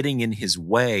keeps getting in his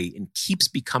way and keeps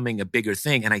becoming a bigger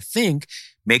thing. And I think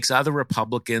makes other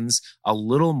Republicans a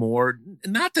little more,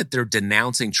 not that they're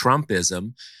denouncing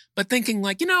Trumpism, but thinking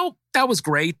like, that was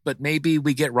great, but maybe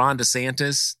we get Ron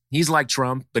DeSantis. He's like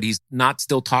Trump, but he's not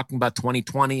still talking about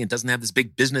 2020 and doesn't have this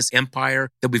big business empire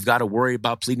that we've got to worry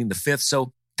about pleading the fifth.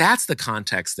 So that's the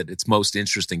context that it's most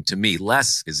interesting to me.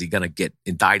 Less, is he going to get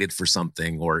indicted for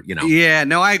something or, Yeah,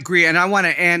 no, I agree. And I want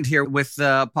to end here with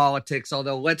politics,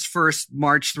 although let's first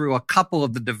march through a couple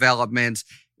of the developments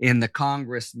in the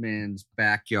congressman's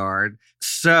backyard.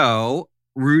 So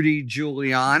Rudy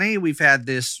Giuliani, we've had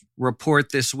this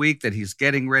report this week that he's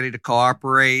getting ready to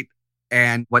cooperate.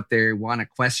 And what they want to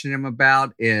question him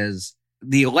about is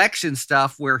the election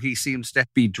stuff where he seems to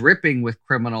be dripping with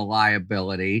criminal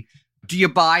liability. Do you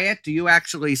buy it? Do you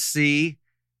actually see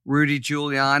Rudy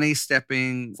Giuliani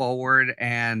stepping forward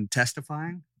and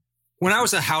testifying? When I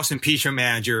was a House impeachment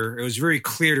manager, it was very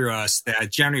clear to us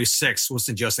that January 6th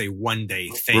wasn't just a one-day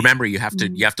thing. Remember, you have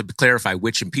to clarify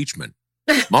which impeachment.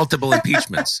 Multiple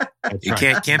impeachments. You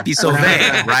can't be so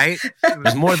vague, right?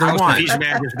 There's more than one. Impeachment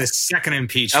manager for the second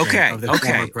impeachment of the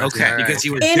former president, because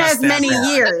he was in just as many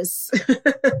years.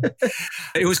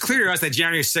 It was clear to us that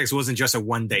January 6th wasn't just a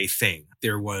one-day thing.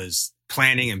 There was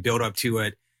planning and build up to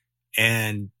it,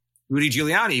 and Rudy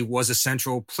Giuliani was a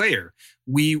central player.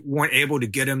 We weren't able to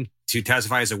get him to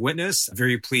testify as a witness. I'm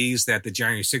very pleased that the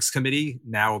January 6th committee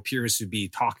now appears to be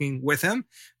talking with him.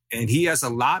 And he has a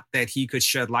lot that he could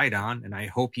shed light on. And I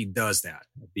hope he does that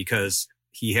because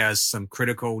he has some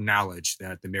critical knowledge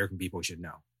that the American people should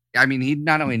know. I mean, he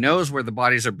not only knows where the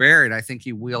bodies are buried, I think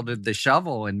he wielded the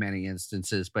shovel in many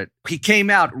instances, but he came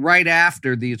out right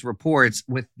after these reports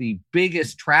with the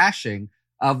biggest trashing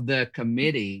of the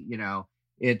committee. You know,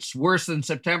 it's worse than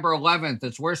September 11th.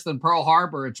 It's worse than Pearl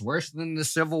Harbor. It's worse than the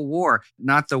Civil War.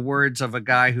 Not the words of a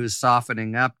guy who's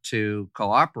softening up to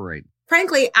cooperate.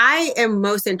 Frankly, I am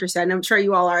most interested, and I'm sure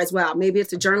you all are as well. Maybe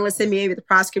it's the journalist in me, maybe the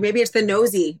prosecutor, maybe it's the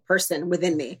nosy person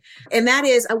within me. And that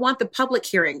is, I want the public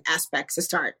hearing aspects to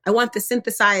start. I want the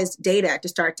synthesized data to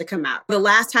start to come out. The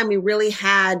last time we really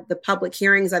had the public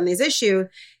hearings on this issue,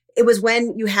 it was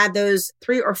when you had those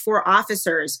 3 or 4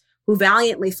 officers who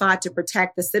valiantly fought to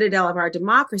protect the citadel of our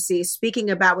democracy, speaking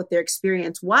about what their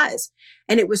experience was.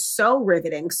 And it was so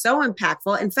riveting, so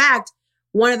impactful. In fact,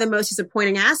 one of the most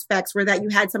disappointing aspects were that you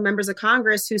had some members of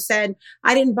Congress who said,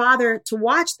 I didn't bother to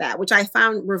watch that, which I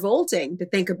found revolting to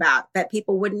think about, that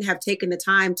people wouldn't have taken the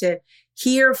time to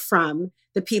hear from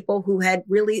the people who had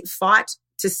really fought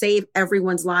to save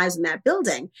everyone's lives in that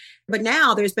building. But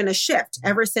now there's been a shift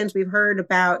ever since we've heard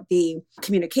about the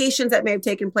communications that may have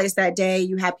taken place that day.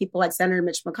 You have people like Senator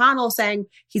Mitch McConnell saying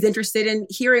he's interested in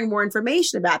hearing more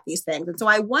information about these things. And so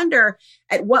I wonder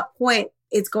at what point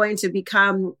it's going to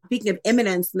become, speaking of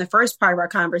imminence in the first part of our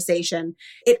conversation,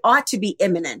 it ought to be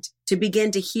imminent to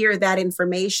begin to hear that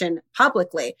information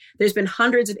publicly. There's been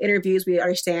hundreds of interviews, we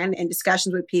understand, and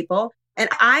discussions with people. And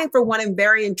I, for one, am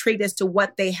very intrigued as to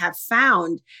what they have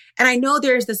found. And I know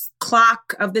there's this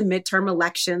clock of the midterm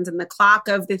elections and the clock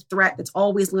of the threat that's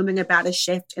always looming about a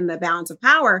shift in the balance of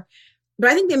power.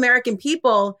 But I think the American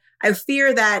people, I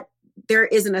fear that there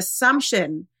is an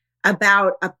assumption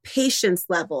about a patience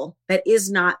level that is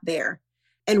not there.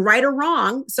 And right or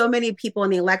wrong, so many people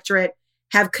in the electorate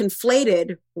have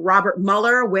conflated Robert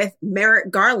Mueller with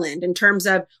Merrick Garland in terms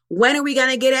of when are we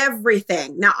going to get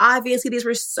everything? Now, obviously, these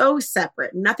were so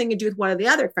separate, nothing to do with one or the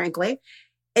other, frankly.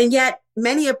 And yet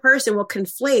many a person will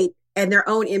conflate and their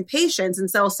own impatience. And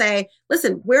so say,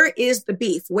 listen, where is the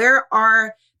beef? Where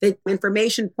are the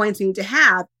information points we need to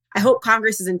have? I hope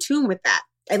Congress is in tune with that,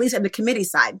 at least on the committee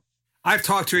side. I've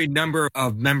talked to a number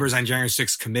of members on January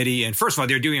 6th committee, and first of all,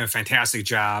 they're doing a fantastic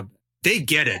job. They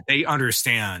get it. They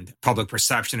understand public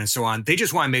perception and so on. They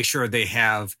just want to make sure they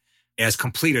have as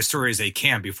complete a story as they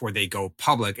can before they go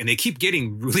public. And they keep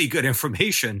getting really good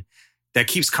information that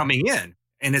keeps coming in.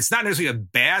 And it's not necessarily a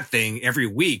bad thing every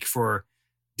week for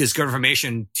this good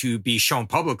information to be shown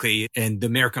publicly, and the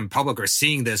American public are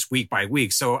seeing this week by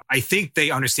week. So I think they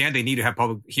understand they need to have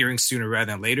public hearings sooner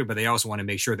rather than later, but they also want to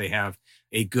make sure they have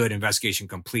a good investigation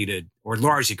completed or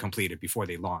largely completed before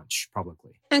they launch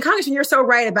publicly. And Congressman, you're so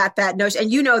right about that notion.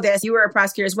 And you know this, you were a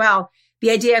prosecutor as well. The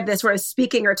idea of this sort of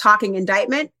speaking or talking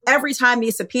indictment, every time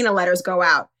these subpoena letters go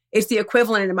out, it's the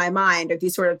equivalent in my mind of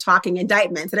these sort of talking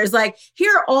indictments. And there's like,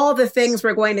 here are all the things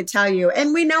we're going to tell you.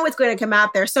 And we know it's going to come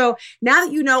out there. So now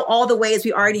that you know all the ways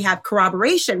we already have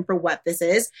corroboration for what this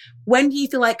is, when do you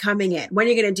feel like coming in? When are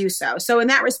you going to do so? So in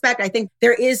that respect, I think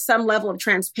there is some level of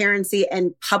transparency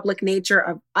and public nature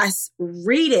of us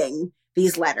reading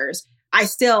these letters. I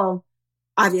still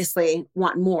obviously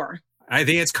want more. I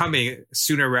think it's coming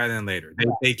sooner rather than later.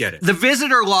 They get it. The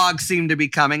visitor logs seem to be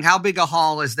coming. How big a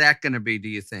haul is that going to be, do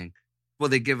you think? Will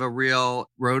they give a real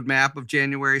roadmap of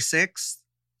January 6th?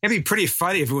 It'd be pretty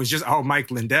funny if it was just, Mike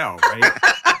Lindell, right?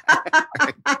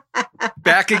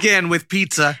 Back again with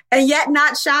pizza. And yet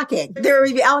not shocking. There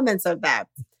will be elements of that.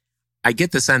 I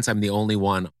get the sense I'm the only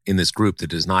one in this group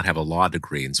that does not have a law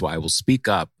degree. And so I will speak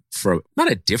up for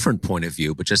not a different point of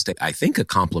view, but just, I think, a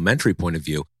complementary point of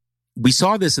view. We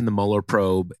saw this in the Mueller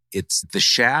probe. It's the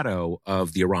shadow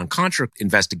of the Iran-Contra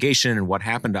investigation and what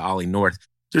happened to Ollie North.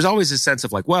 There's always a sense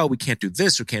of like, well, we can't do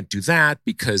this or can't do that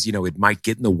because, it might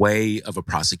get in the way of a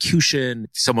prosecution.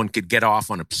 Someone could get off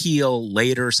on appeal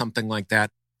later, something like that.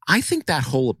 I think that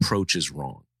whole approach is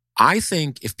wrong. I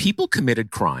think if people committed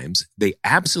crimes, they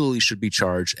absolutely should be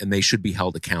charged and they should be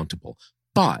held accountable.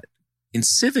 But in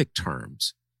civic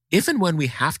terms, if and when we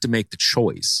have to make the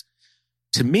choice,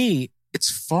 to me, It's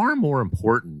far more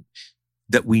important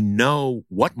that we know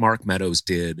what Mark Meadows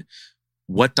did,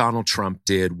 what Donald Trump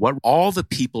did, what all the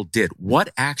people did, what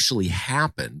actually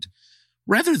happened,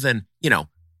 rather than,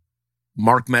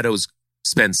 Mark Meadows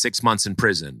spends 6 months in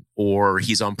prison or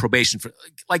he's on probation for,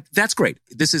 that's great.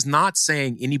 This is not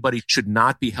saying anybody should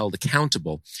not be held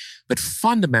accountable, but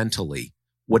fundamentally,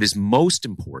 what is most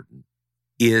important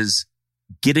is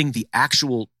getting the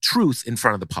actual truth in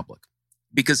front of the public.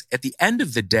 Because at the end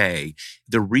of the day,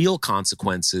 the real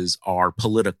consequences are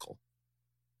political.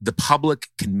 The public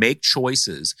can make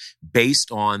choices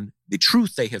based on the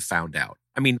truth they have found out.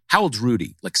 I mean, how old's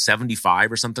Rudy?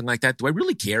 75 or something like that? Do I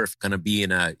really care if he's going to be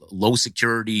in a low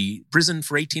security prison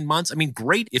for 18 months? I mean,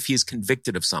 great if he is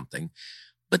convicted of something,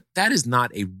 but that is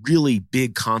not a really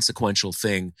big consequential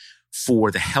thing for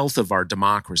the health of our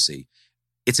democracy.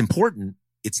 It's important.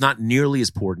 It's not nearly as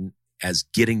important as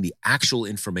getting the actual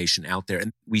information out there.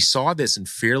 And we saw this in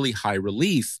fairly high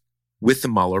relief with the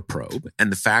Mueller probe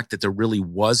and the fact that there really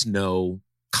was no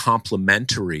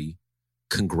complementary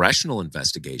congressional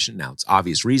investigation. Now, it's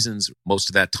obvious reasons. Most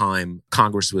of that time,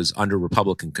 Congress was under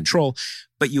Republican control.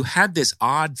 But you had this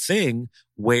odd thing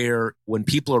where when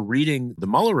people are reading the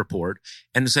Mueller report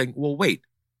and saying, well, wait,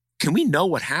 can we know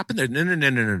what happened there?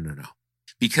 No.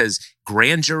 Because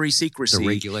grand jury secrecy the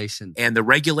regulation and the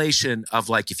regulation of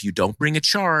if you don't bring a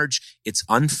charge, it's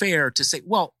unfair to say,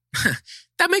 well,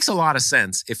 that makes a lot of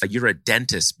sense if you're a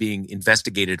dentist being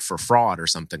investigated for fraud or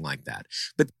something like that.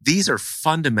 But these are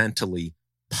fundamentally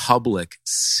public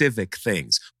civic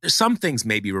things. There's some things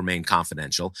maybe remain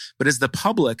confidential, but as the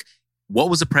public, what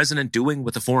was the president doing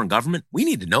with the foreign government? We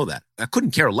need to know that. I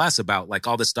couldn't care less about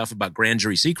all this stuff about grand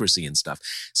jury secrecy and stuff.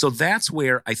 So that's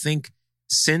where I think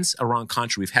since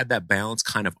Iran-Contra, we've had that balance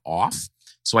kind of off.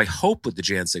 So I hope with the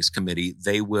Jan 6 committee,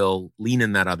 they will lean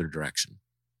in that other direction.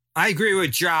 I agree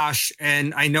with Josh,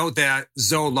 and I know that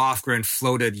Zoe Lofgren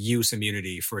floated use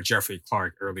immunity for Jeffrey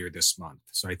Clark earlier this month.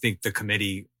 So I think the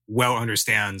committee well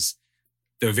understands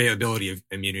the availability of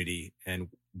immunity, and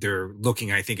they're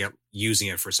looking, I think, at using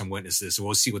it for some witnesses. So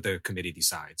we'll see what the committee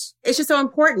decides. It's just so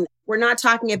important. We're not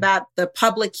talking about the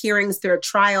public hearings through a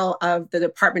trial of the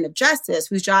Department of Justice,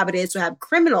 whose job it is to have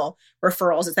criminal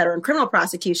referrals, et cetera, and criminal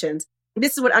prosecutions.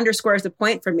 This is what underscores the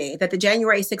point for me, that the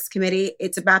January 6th committee,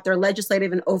 it's about their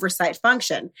legislative and oversight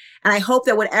function. And I hope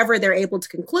that whatever they're able to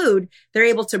conclude, they're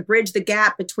able to bridge the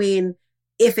gap between,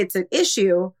 if it's an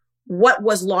issue, what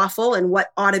was lawful and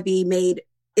what ought to be made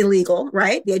illegal,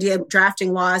 right? The idea of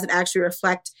drafting laws that actually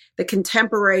reflect the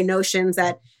contemporary notions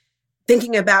that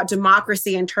thinking about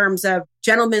democracy in terms of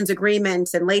gentlemen's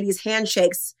agreements and ladies'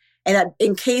 handshakes, and that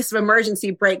in case of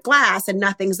emergency, break glass and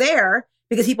nothing's there,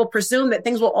 because people presume that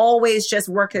things will always just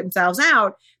work themselves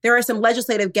out. There are some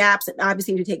legislative gaps that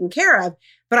obviously need to be taken care of.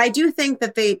 But I do think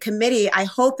that the committee, I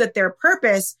hope that their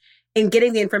purpose in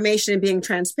getting the information and being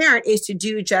transparent is to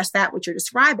do just that, what you're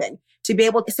describing, to be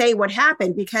able to say what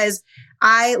happened. Because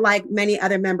I, like many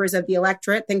other members of the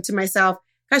electorate, think to myself,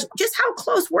 gosh, just how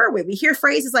close were we? We hear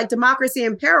phrases like democracy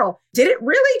in peril. Did it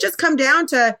really just come down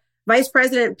to Vice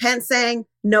President Pence saying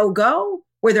no go?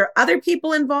 Were there other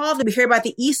people involved? We hear about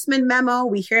the Eastman memo.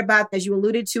 We hear about, as you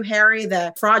alluded to, Harry,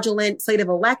 the fraudulent slate of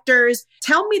electors.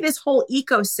 Tell me this whole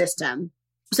ecosystem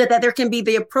so that there can be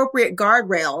the appropriate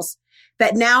guardrails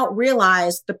that now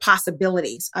realize the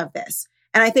possibilities of this.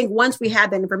 And I think once we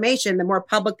have that information, the more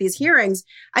public these hearings,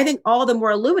 I think all the more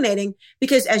illuminating,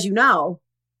 because as you know,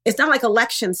 it's not like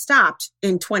elections stopped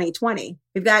in 2020.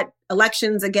 We've got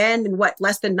elections again in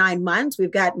less than 9 months.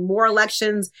 We've got more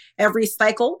elections every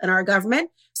cycle in our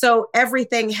government. So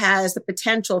everything has the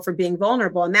potential for being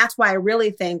vulnerable. And that's why I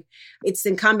really think it's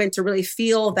incumbent to really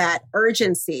feel that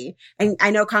urgency. And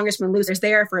I know Congressman Luce is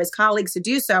there for his colleagues to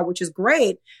do so, which is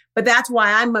great. But that's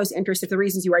why I'm most interested in the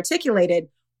reasons you articulated.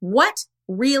 What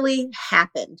really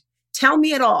happened? Tell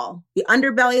me it all, the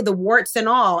underbelly, the warts and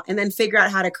all, and then figure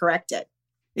out how to correct it.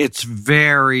 It's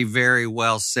very, very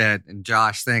well said. And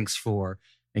Josh, thanks for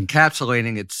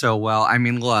encapsulating it so well. I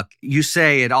mean, look, you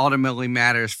say it ultimately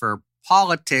matters for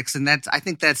politics, and I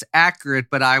think that's accurate,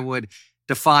 but I would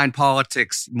define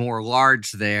politics more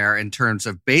large there in terms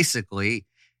of basically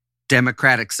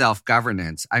democratic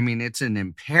self-governance. I mean, it's an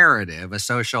imperative, a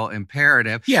social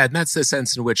imperative. Yeah, and that's the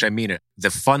sense in which I mean it.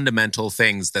 The fundamental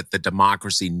things that the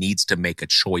democracy needs to make a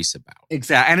choice about.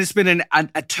 Exactly. And it's been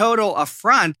a total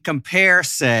affront. Compare,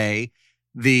 say,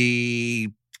 the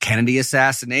Kennedy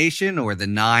assassination or the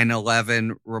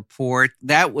 9/11 report.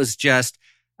 That was just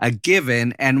a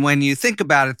given. And when you think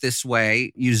about it this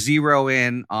way, you zero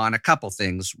in on a couple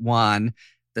things. One,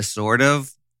 the sort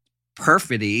of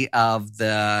perfidy of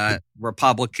the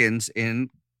Republicans in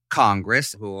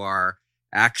Congress who are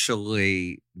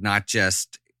actually not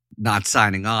just not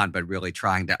signing on, but really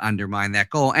trying to undermine that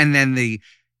goal. And then the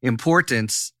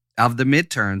importance of the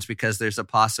midterms, because there's a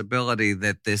possibility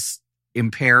that this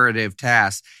imperative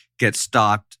task gets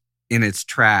stopped in its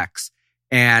tracks.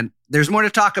 And there's more to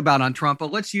talk about on Trump,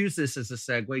 but let's use this as a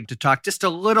segue to talk just a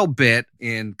little bit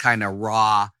in kind of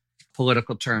raw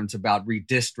political terms about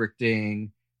redistricting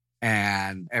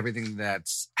and everything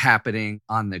that's happening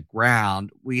on the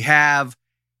ground. We have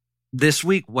this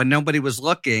week, when nobody was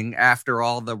looking, after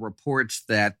all the reports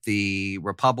that the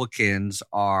Republicans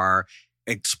are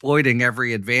exploiting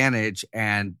every advantage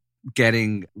and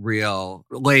getting real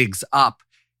legs up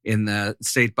in the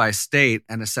state by state,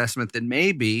 an assessment that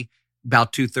maybe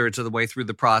about 2/3 of the way through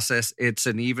the process, it's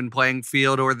an even playing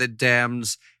field, or the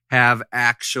Dems have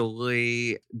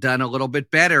actually done a little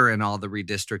bit better in all the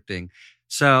redistricting.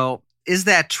 So is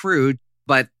that true?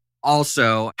 But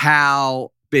also,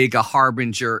 how big a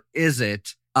harbinger is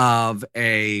it of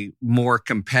a more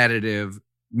competitive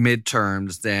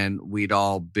midterms than we'd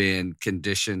all been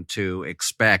conditioned to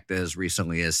expect as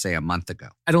recently as, say, a month ago?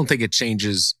 I don't think it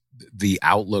changes the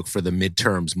outlook for the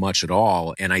midterms much at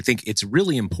all. And I think it's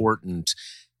really important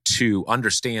to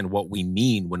understand what we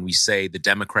mean when we say the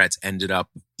Democrats ended up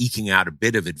eking out a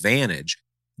bit of advantage.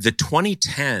 The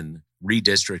 2010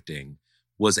 redistricting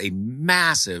was a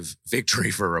massive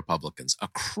victory for Republicans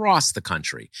across the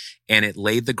country. And it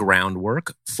laid the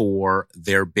groundwork for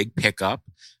their big pickup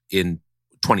in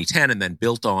 2010 and then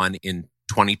built on in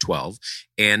 2012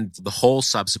 and the whole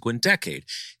subsequent decade.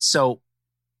 So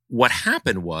what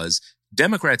happened was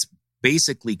Democrats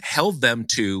basically held them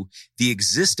to the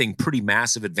existing pretty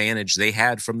massive advantage they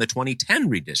had from the 2010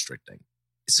 redistricting.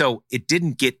 So it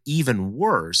didn't get even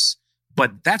worse,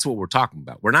 but that's what we're talking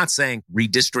about. We're not saying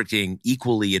redistricting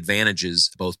equally advantages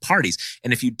both parties.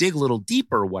 And if you dig a little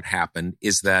deeper, what happened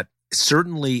is that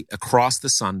certainly across the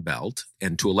Sun Belt,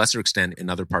 and to a lesser extent in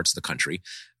other parts of the country,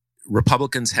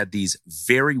 Republicans had these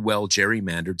very well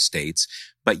gerrymandered states,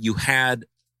 but you had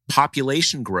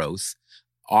population growth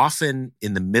often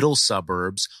in the middle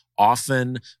suburbs,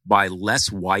 often by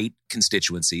less white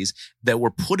constituencies that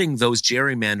were putting those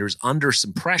gerrymanders under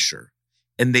some pressure.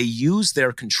 And they used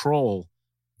their control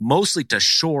mostly to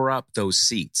shore up those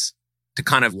seats, to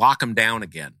kind of lock them down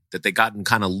again, that they gotten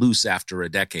kind of loose after a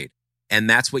decade. And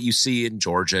that's what you see in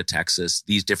Georgia, Texas,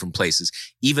 these different places,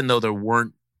 even though there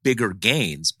weren't bigger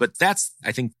gains. But that's,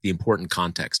 I think, the important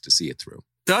context to see it through.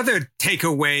 The other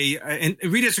takeaway, and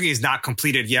redistricting is not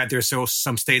completed yet. There's still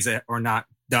some states that are not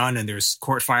done and there's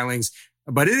court filings.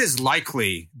 But it is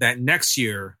likely that next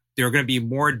year there are going to be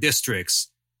more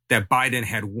districts that Biden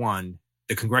had won,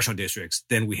 the congressional districts,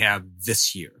 than we have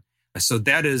this year. So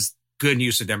that is good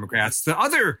news for Democrats. The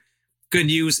other good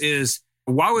news is,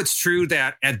 while it's true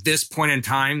that at this point in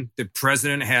time, the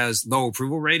president has low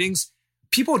approval ratings,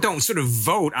 people don't sort of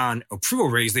vote on approval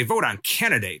ratings. They vote on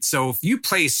candidates. So if you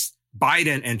place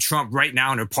Biden and Trump right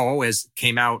now in a poll, as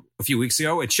came out a few weeks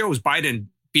ago, it shows Biden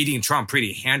beating Trump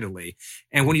pretty handily.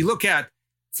 And when you look at,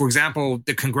 for example,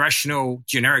 the congressional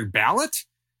generic ballot,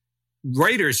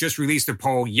 Reuters just released a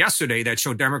poll yesterday that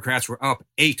showed Democrats were up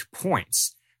 8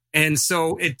 points. And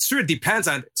so it sort of depends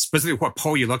on specifically what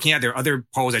poll you're looking at. There are other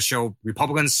polls that show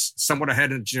Republicans somewhat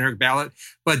ahead in the generic ballot,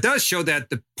 but it does show that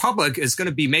the public is going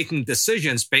to be making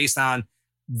decisions based on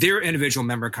their individual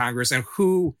member of Congress and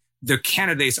who the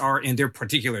candidates are in their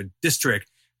particular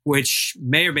district, which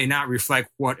may or may not reflect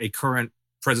what a current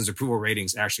president's approval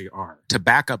ratings actually are. To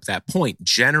back up that point,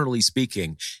 generally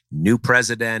speaking, new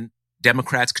president,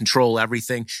 Democrats control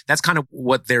everything. That's kind of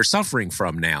what they're suffering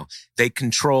from now. They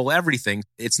control everything.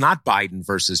 It's not Biden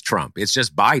versus Trump. It's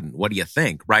just Biden. What do you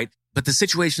think, right? But the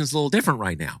situation is a little different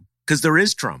right now because there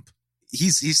is Trump.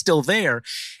 He's still there.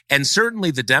 And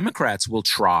certainly the Democrats will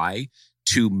try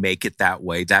to make it that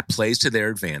way. That plays to their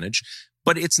advantage.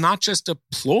 But it's not just a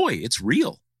ploy. It's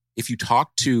real. If you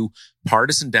talk to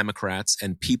partisan Democrats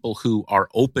and people who are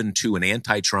open to an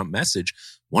anti-Trump message,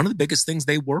 one of the biggest things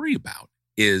they worry about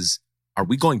is, are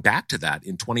we going back to that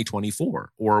in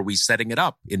 2024? Or are we setting it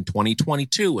up in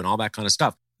 2022 and all that kind of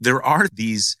stuff? There are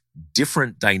these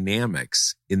different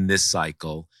dynamics in this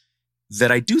cycle that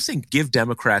I do think give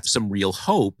Democrats some real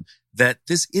hope that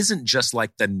this isn't just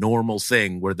like the normal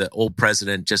thing where the old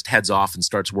president just heads off and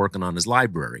starts working on his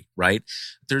library, right?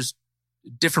 There's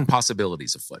different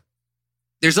possibilities afoot.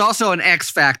 There's also an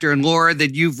X factor, and Laura,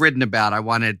 that you've written about. I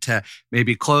wanted to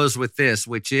maybe close with this,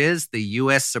 which is the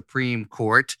U.S. Supreme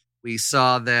Court. We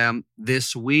saw them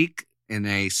this week in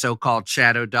a so-called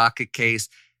shadow docket case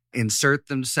insert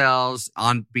themselves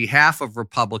on behalf of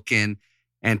Republican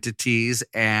entities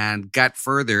and got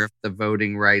further the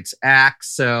Voting Rights Act.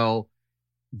 So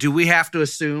Do we have to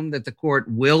assume that the court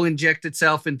will inject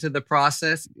itself into the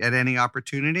process at any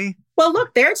opportunity? Well,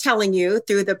 look, they're telling you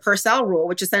through the Purcell rule,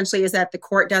 which essentially is that the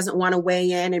court doesn't want to weigh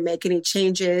in and make any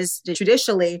changes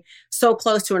judicially so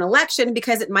close to an election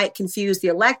because it might confuse the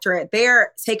electorate.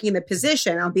 They're taking the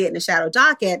position, albeit in a shadow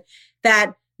docket,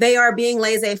 that they are being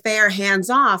laissez-faire,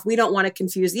 hands-off. We don't want to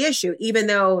confuse the issue, even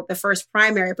though the first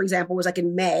primary, for example, was like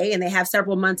in May, and they have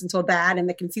several months until that, and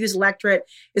the confused electorate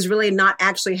is really not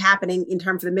actually happening in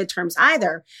terms of the midterms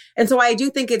either. And so I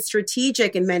do think it's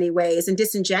strategic in many ways and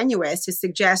disingenuous to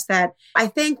suggest that I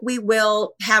think we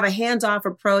will have a hands-off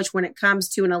approach when it comes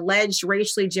to an alleged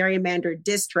racially gerrymandered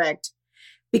district,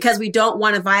 because we don't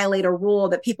want to violate a rule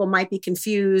that people might be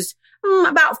confused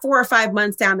about 4 or 5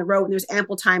 months down the road when there's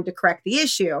ample time to correct the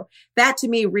issue. That to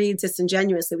me reads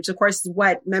disingenuously, which of course is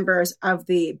what members of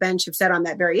the bench have said on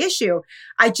that very issue.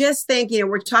 I just think,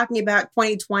 we're talking about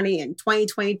 2020 and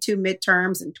 2022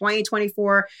 midterms and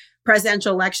 2024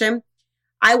 presidential election.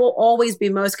 I will always be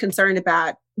most concerned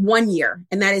about one year,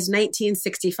 and that is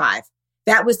 1965.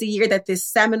 That was the year that this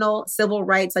seminal civil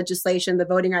rights legislation, the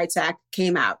Voting Rights Act,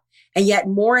 came out. And yet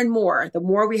more and more, the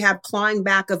more we have clawing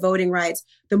back of voting rights,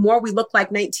 the more we look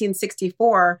like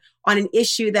 1964 on an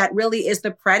issue that really is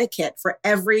the predicate for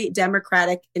every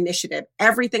democratic initiative.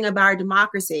 Everything about our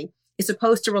democracy is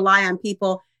supposed to rely on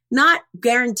people not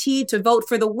guaranteed to vote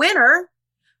for the winner,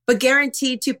 but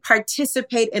guaranteed to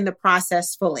participate in the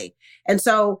process fully. And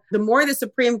so the more the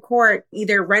Supreme Court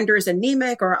either renders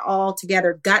anemic or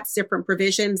altogether guts different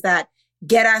provisions that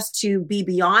get us to be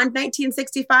beyond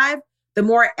 1965, the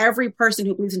more every person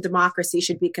who believes in democracy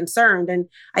should be concerned. And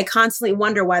I constantly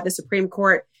wonder why the Supreme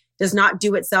Court does not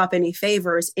do itself any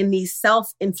favors in these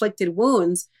self-inflicted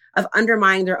wounds of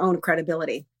undermining their own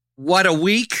credibility. What a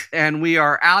week. And we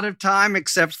are out of time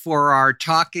except for our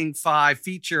Talking Five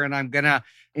feature. And I'm going to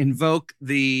invoke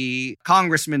the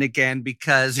congressman again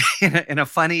because in a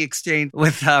funny exchange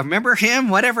with, remember him?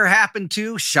 Whatever happened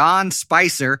to Sean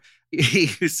Spicer? He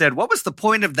said, what was the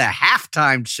point of the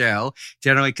halftime show?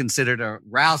 Generally considered a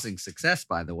rousing success,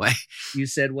 by the way. You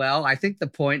said, well, I think the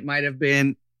point might have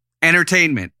been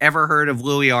entertainment. Ever heard of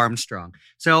Louis Armstrong?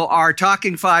 So our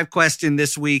Talking Five question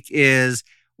this week is,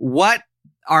 what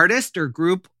artist or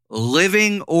group,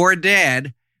 living or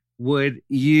dead, would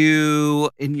you,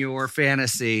 in your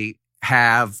fantasy,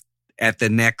 have at the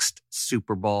next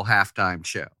Super Bowl halftime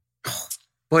show?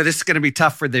 Boy, this is going to be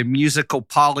tough for the musical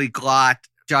polyglot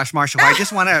Josh Marshall, I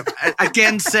just want to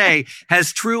again say,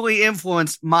 has truly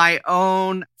influenced my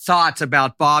own thoughts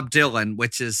about Bob Dylan,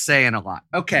 which is saying a lot.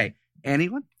 Okay,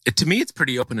 anyone? To me, it's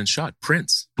pretty open and shut.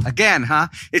 Prince. Again, huh?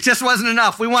 It just wasn't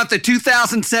enough. We want the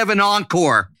 2007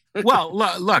 encore. Well,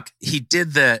 look, he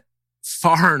did the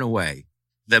far and away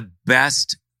the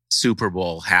best Super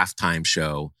Bowl halftime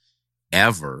show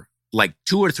ever. Like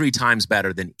 2 or 3 times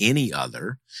better than any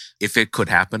other. If it could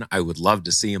happen, I would love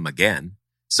to see him again.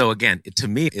 So again, to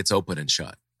me, it's open and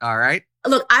shut. All right.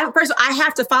 Look, I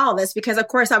have to follow this because, of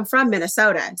course, I'm from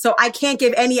Minnesota. So I can't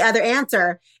give any other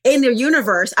answer in the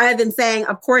universe other than saying,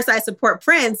 of course, I support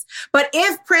Prince. But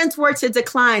if Prince were to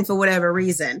decline for whatever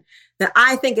reason, then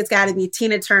I think it's got to be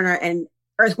Tina Turner and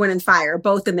Earth, Wind & Fire,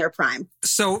 both in their prime.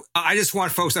 So I just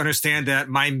want folks to understand that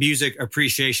my music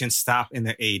appreciation stopped in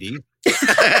the 80s.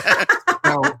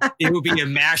 So it would be a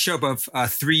mashup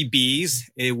of 3 Bs.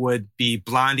 It would be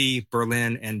Blondie,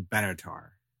 Berlin, and Benatar.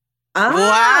 Oh,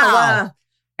 wow.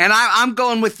 And I'm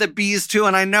going with the Bs too.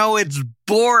 And I know it's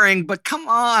boring, but come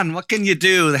on, what can you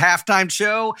do? The halftime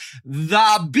show,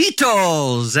 the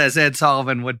Beatles, as Ed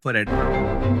Sullivan would put it.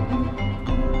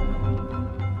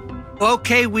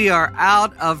 Okay, we are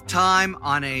out of time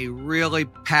on a really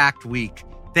packed week.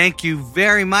 Thank you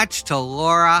very much to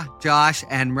Laura, Josh,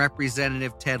 and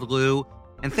Representative Ted Lieu.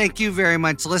 And thank you very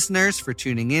much, listeners, for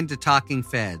tuning in to Talking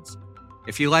Feds.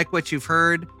 If you like what you've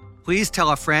heard, please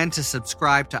tell a friend to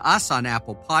subscribe to us on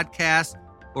Apple Podcasts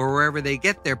or wherever they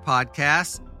get their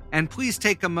podcasts. And please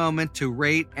take a moment to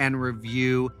rate and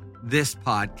review this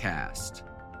podcast.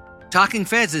 Talking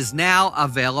Feds is now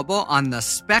available on the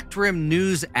Spectrum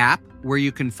News app, where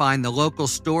you can find the local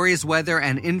stories, weather,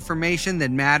 and information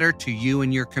that matter to you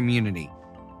and your community.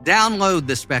 Download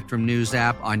the Spectrum News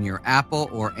app on your Apple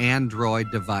or Android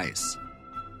device.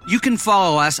 You can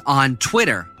follow us on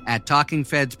Twitter at Talking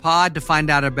Feds Pod to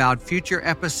find out about future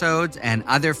episodes and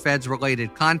other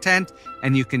Feds-related content,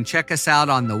 and you can check us out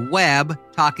on the web,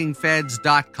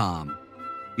 talkingfeds.com.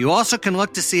 You also can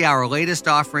look to see our latest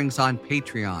offerings on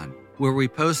Patreon, where we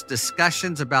post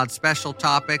discussions about special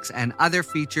topics and other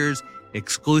features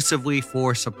exclusively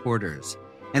for supporters.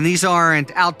 And these aren't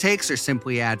outtakes or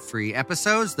simply ad-free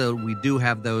episodes, though we do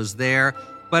have those there.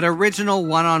 but original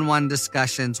one-on-one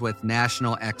discussions with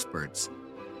national experts.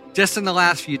 Just in the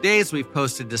last few days, we've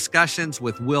posted discussions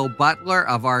with Will Butler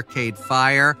of Arcade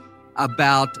Fire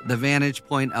about the vantage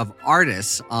point of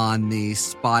artists on the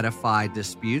Spotify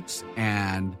disputes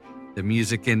and the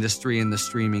music industry in the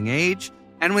streaming age,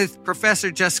 and with Professor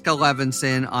Jessica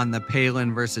Levinson on the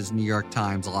Palin versus New York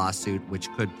Times lawsuit, which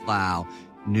could plow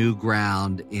new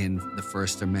ground in the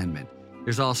First Amendment.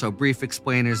 There's also brief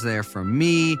explainers there from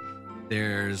me.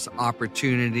 There's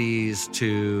opportunities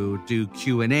to do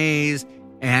Q&As.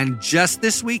 And just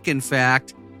this week, in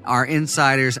fact, our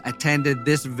insiders attended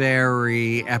this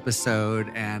very episode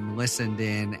and listened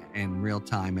in real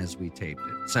time as we taped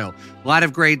it. So a lot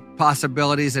of great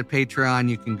possibilities at Patreon.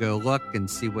 You can go look and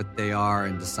see what they are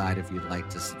and decide if you'd like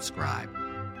to subscribe.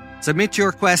 Submit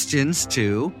your questions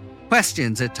to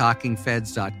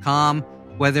questions@talkingfeds.com,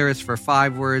 whether it's for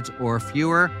 5 words or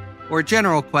fewer, or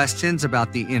general questions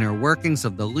about the inner workings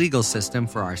of the legal system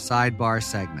for our sidebar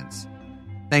segments.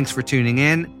 Thanks for tuning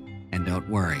in, and don't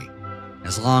worry.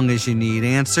 As long as you need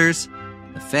answers,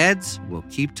 the feds will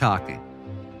keep talking.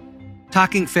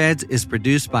 Talking Feds is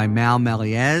produced by Mal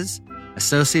Meliez,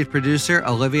 associate producer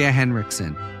Olivia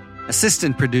Henriksen,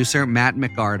 assistant producer Matt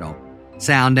McArdle,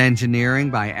 sound engineering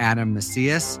by Adam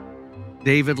Macias.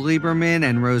 David Lieberman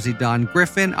and Rosie Dawn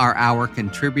Griffin are our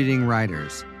contributing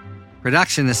writers.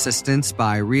 Production assistance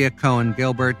by Rhea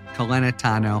Cohen-Gilbert, Kalena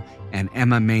Tano, and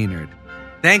Emma Maynard.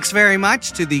 Thanks very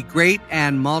much to the great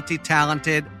and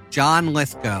multi-talented John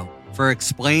Lithgow for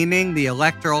explaining the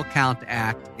Electoral Count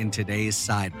Act in today's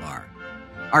sidebar.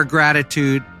 Our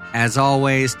gratitude, as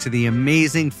always, to the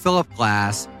amazing Philip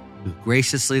Glass, who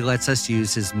graciously lets us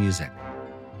use his music.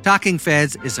 Talking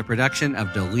Feds is a production of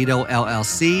Delito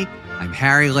LLC. I'm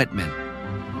Harry Littman.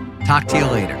 Talk to you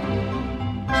later.